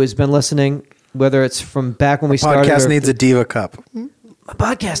who has been listening, whether it's from back when we started. Podcast needs a diva cup. My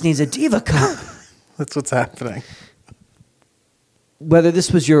podcast needs a diva cup. That's what's happening. Whether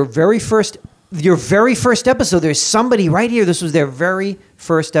this was your very first episode, there's somebody right here. This was their very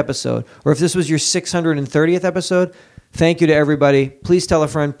first episode. Or if this was your 630th episode, thank you to everybody. Please tell a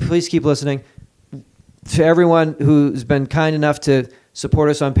friend. Please keep listening. To everyone who's been kind enough to Support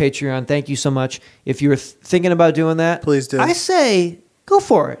us on Patreon. Thank you so much. If you're thinking about doing that, Please do. I say go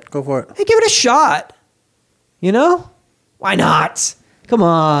for it. Go for it. Hey, give it a shot. You know? Why not? Come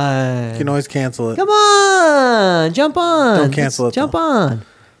on. You can always cancel it. Come on. Jump on. Don't cancel it, Jump though. on.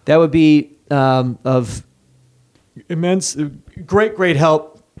 That would be of immense, great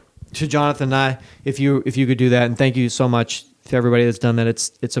help to Jonathan and I if you could do that. And thank you so much to everybody that's done that.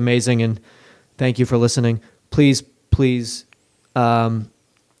 It's amazing, and thank you for listening. Please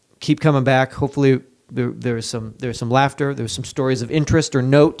keep coming back. Hopefully there's some laughter. There's some stories of interest or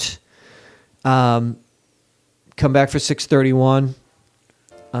note. Come back for 631.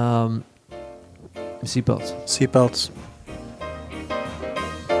 Seatbelts. Seatbelts.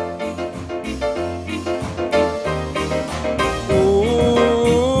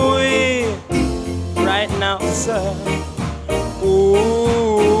 Ooh, right now, sir. Ooh,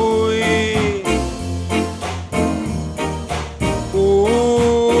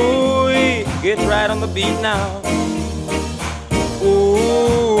 get right on the beat now.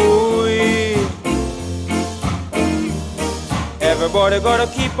 Ooh, everybody gotta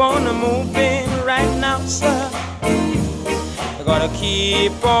keep on moving right now, sir. You gotta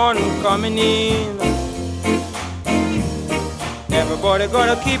keep on coming in. Everybody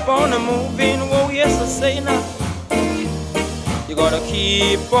gotta keep on moving. Oh yes, I say now. You gotta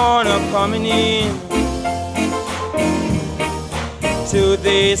keep on coming in to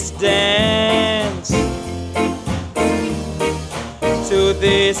this dance, to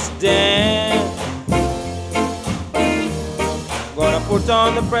this dance. Gonna put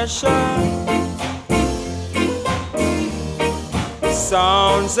on the pressure,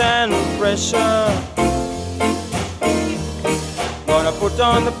 sounds and pressure. Gonna put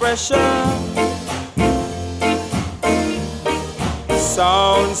on the pressure,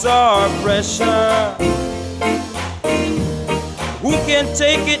 sounds or pressure. Who can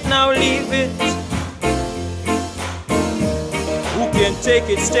take it now, leave it? Who can take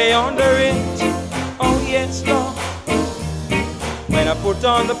it, stay under it? Oh yes, Lord. When I put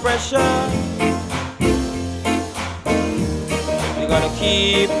on the pressure, you gotta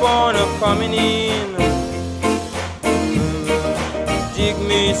keep on coming in. Dig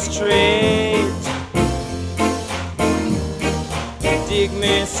me straight, dig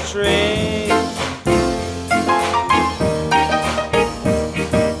me straight.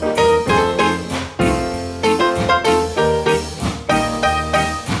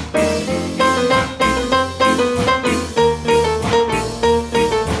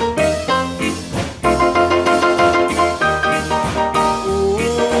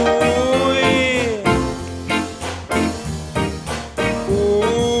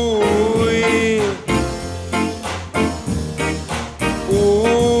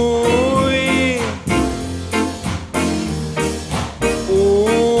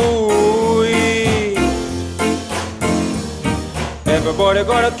 Everybody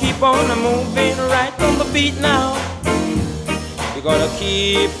gotta keep on moving right on the beat now. You gotta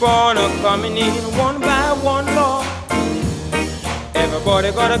keep on coming in one by one, Lord.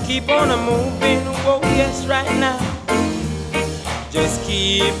 Everybody gotta keep on moving, oh yes, right now. Just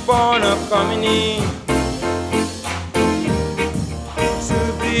keep on coming in to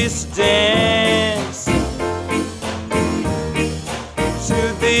this dance,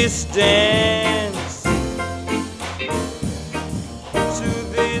 to this dance.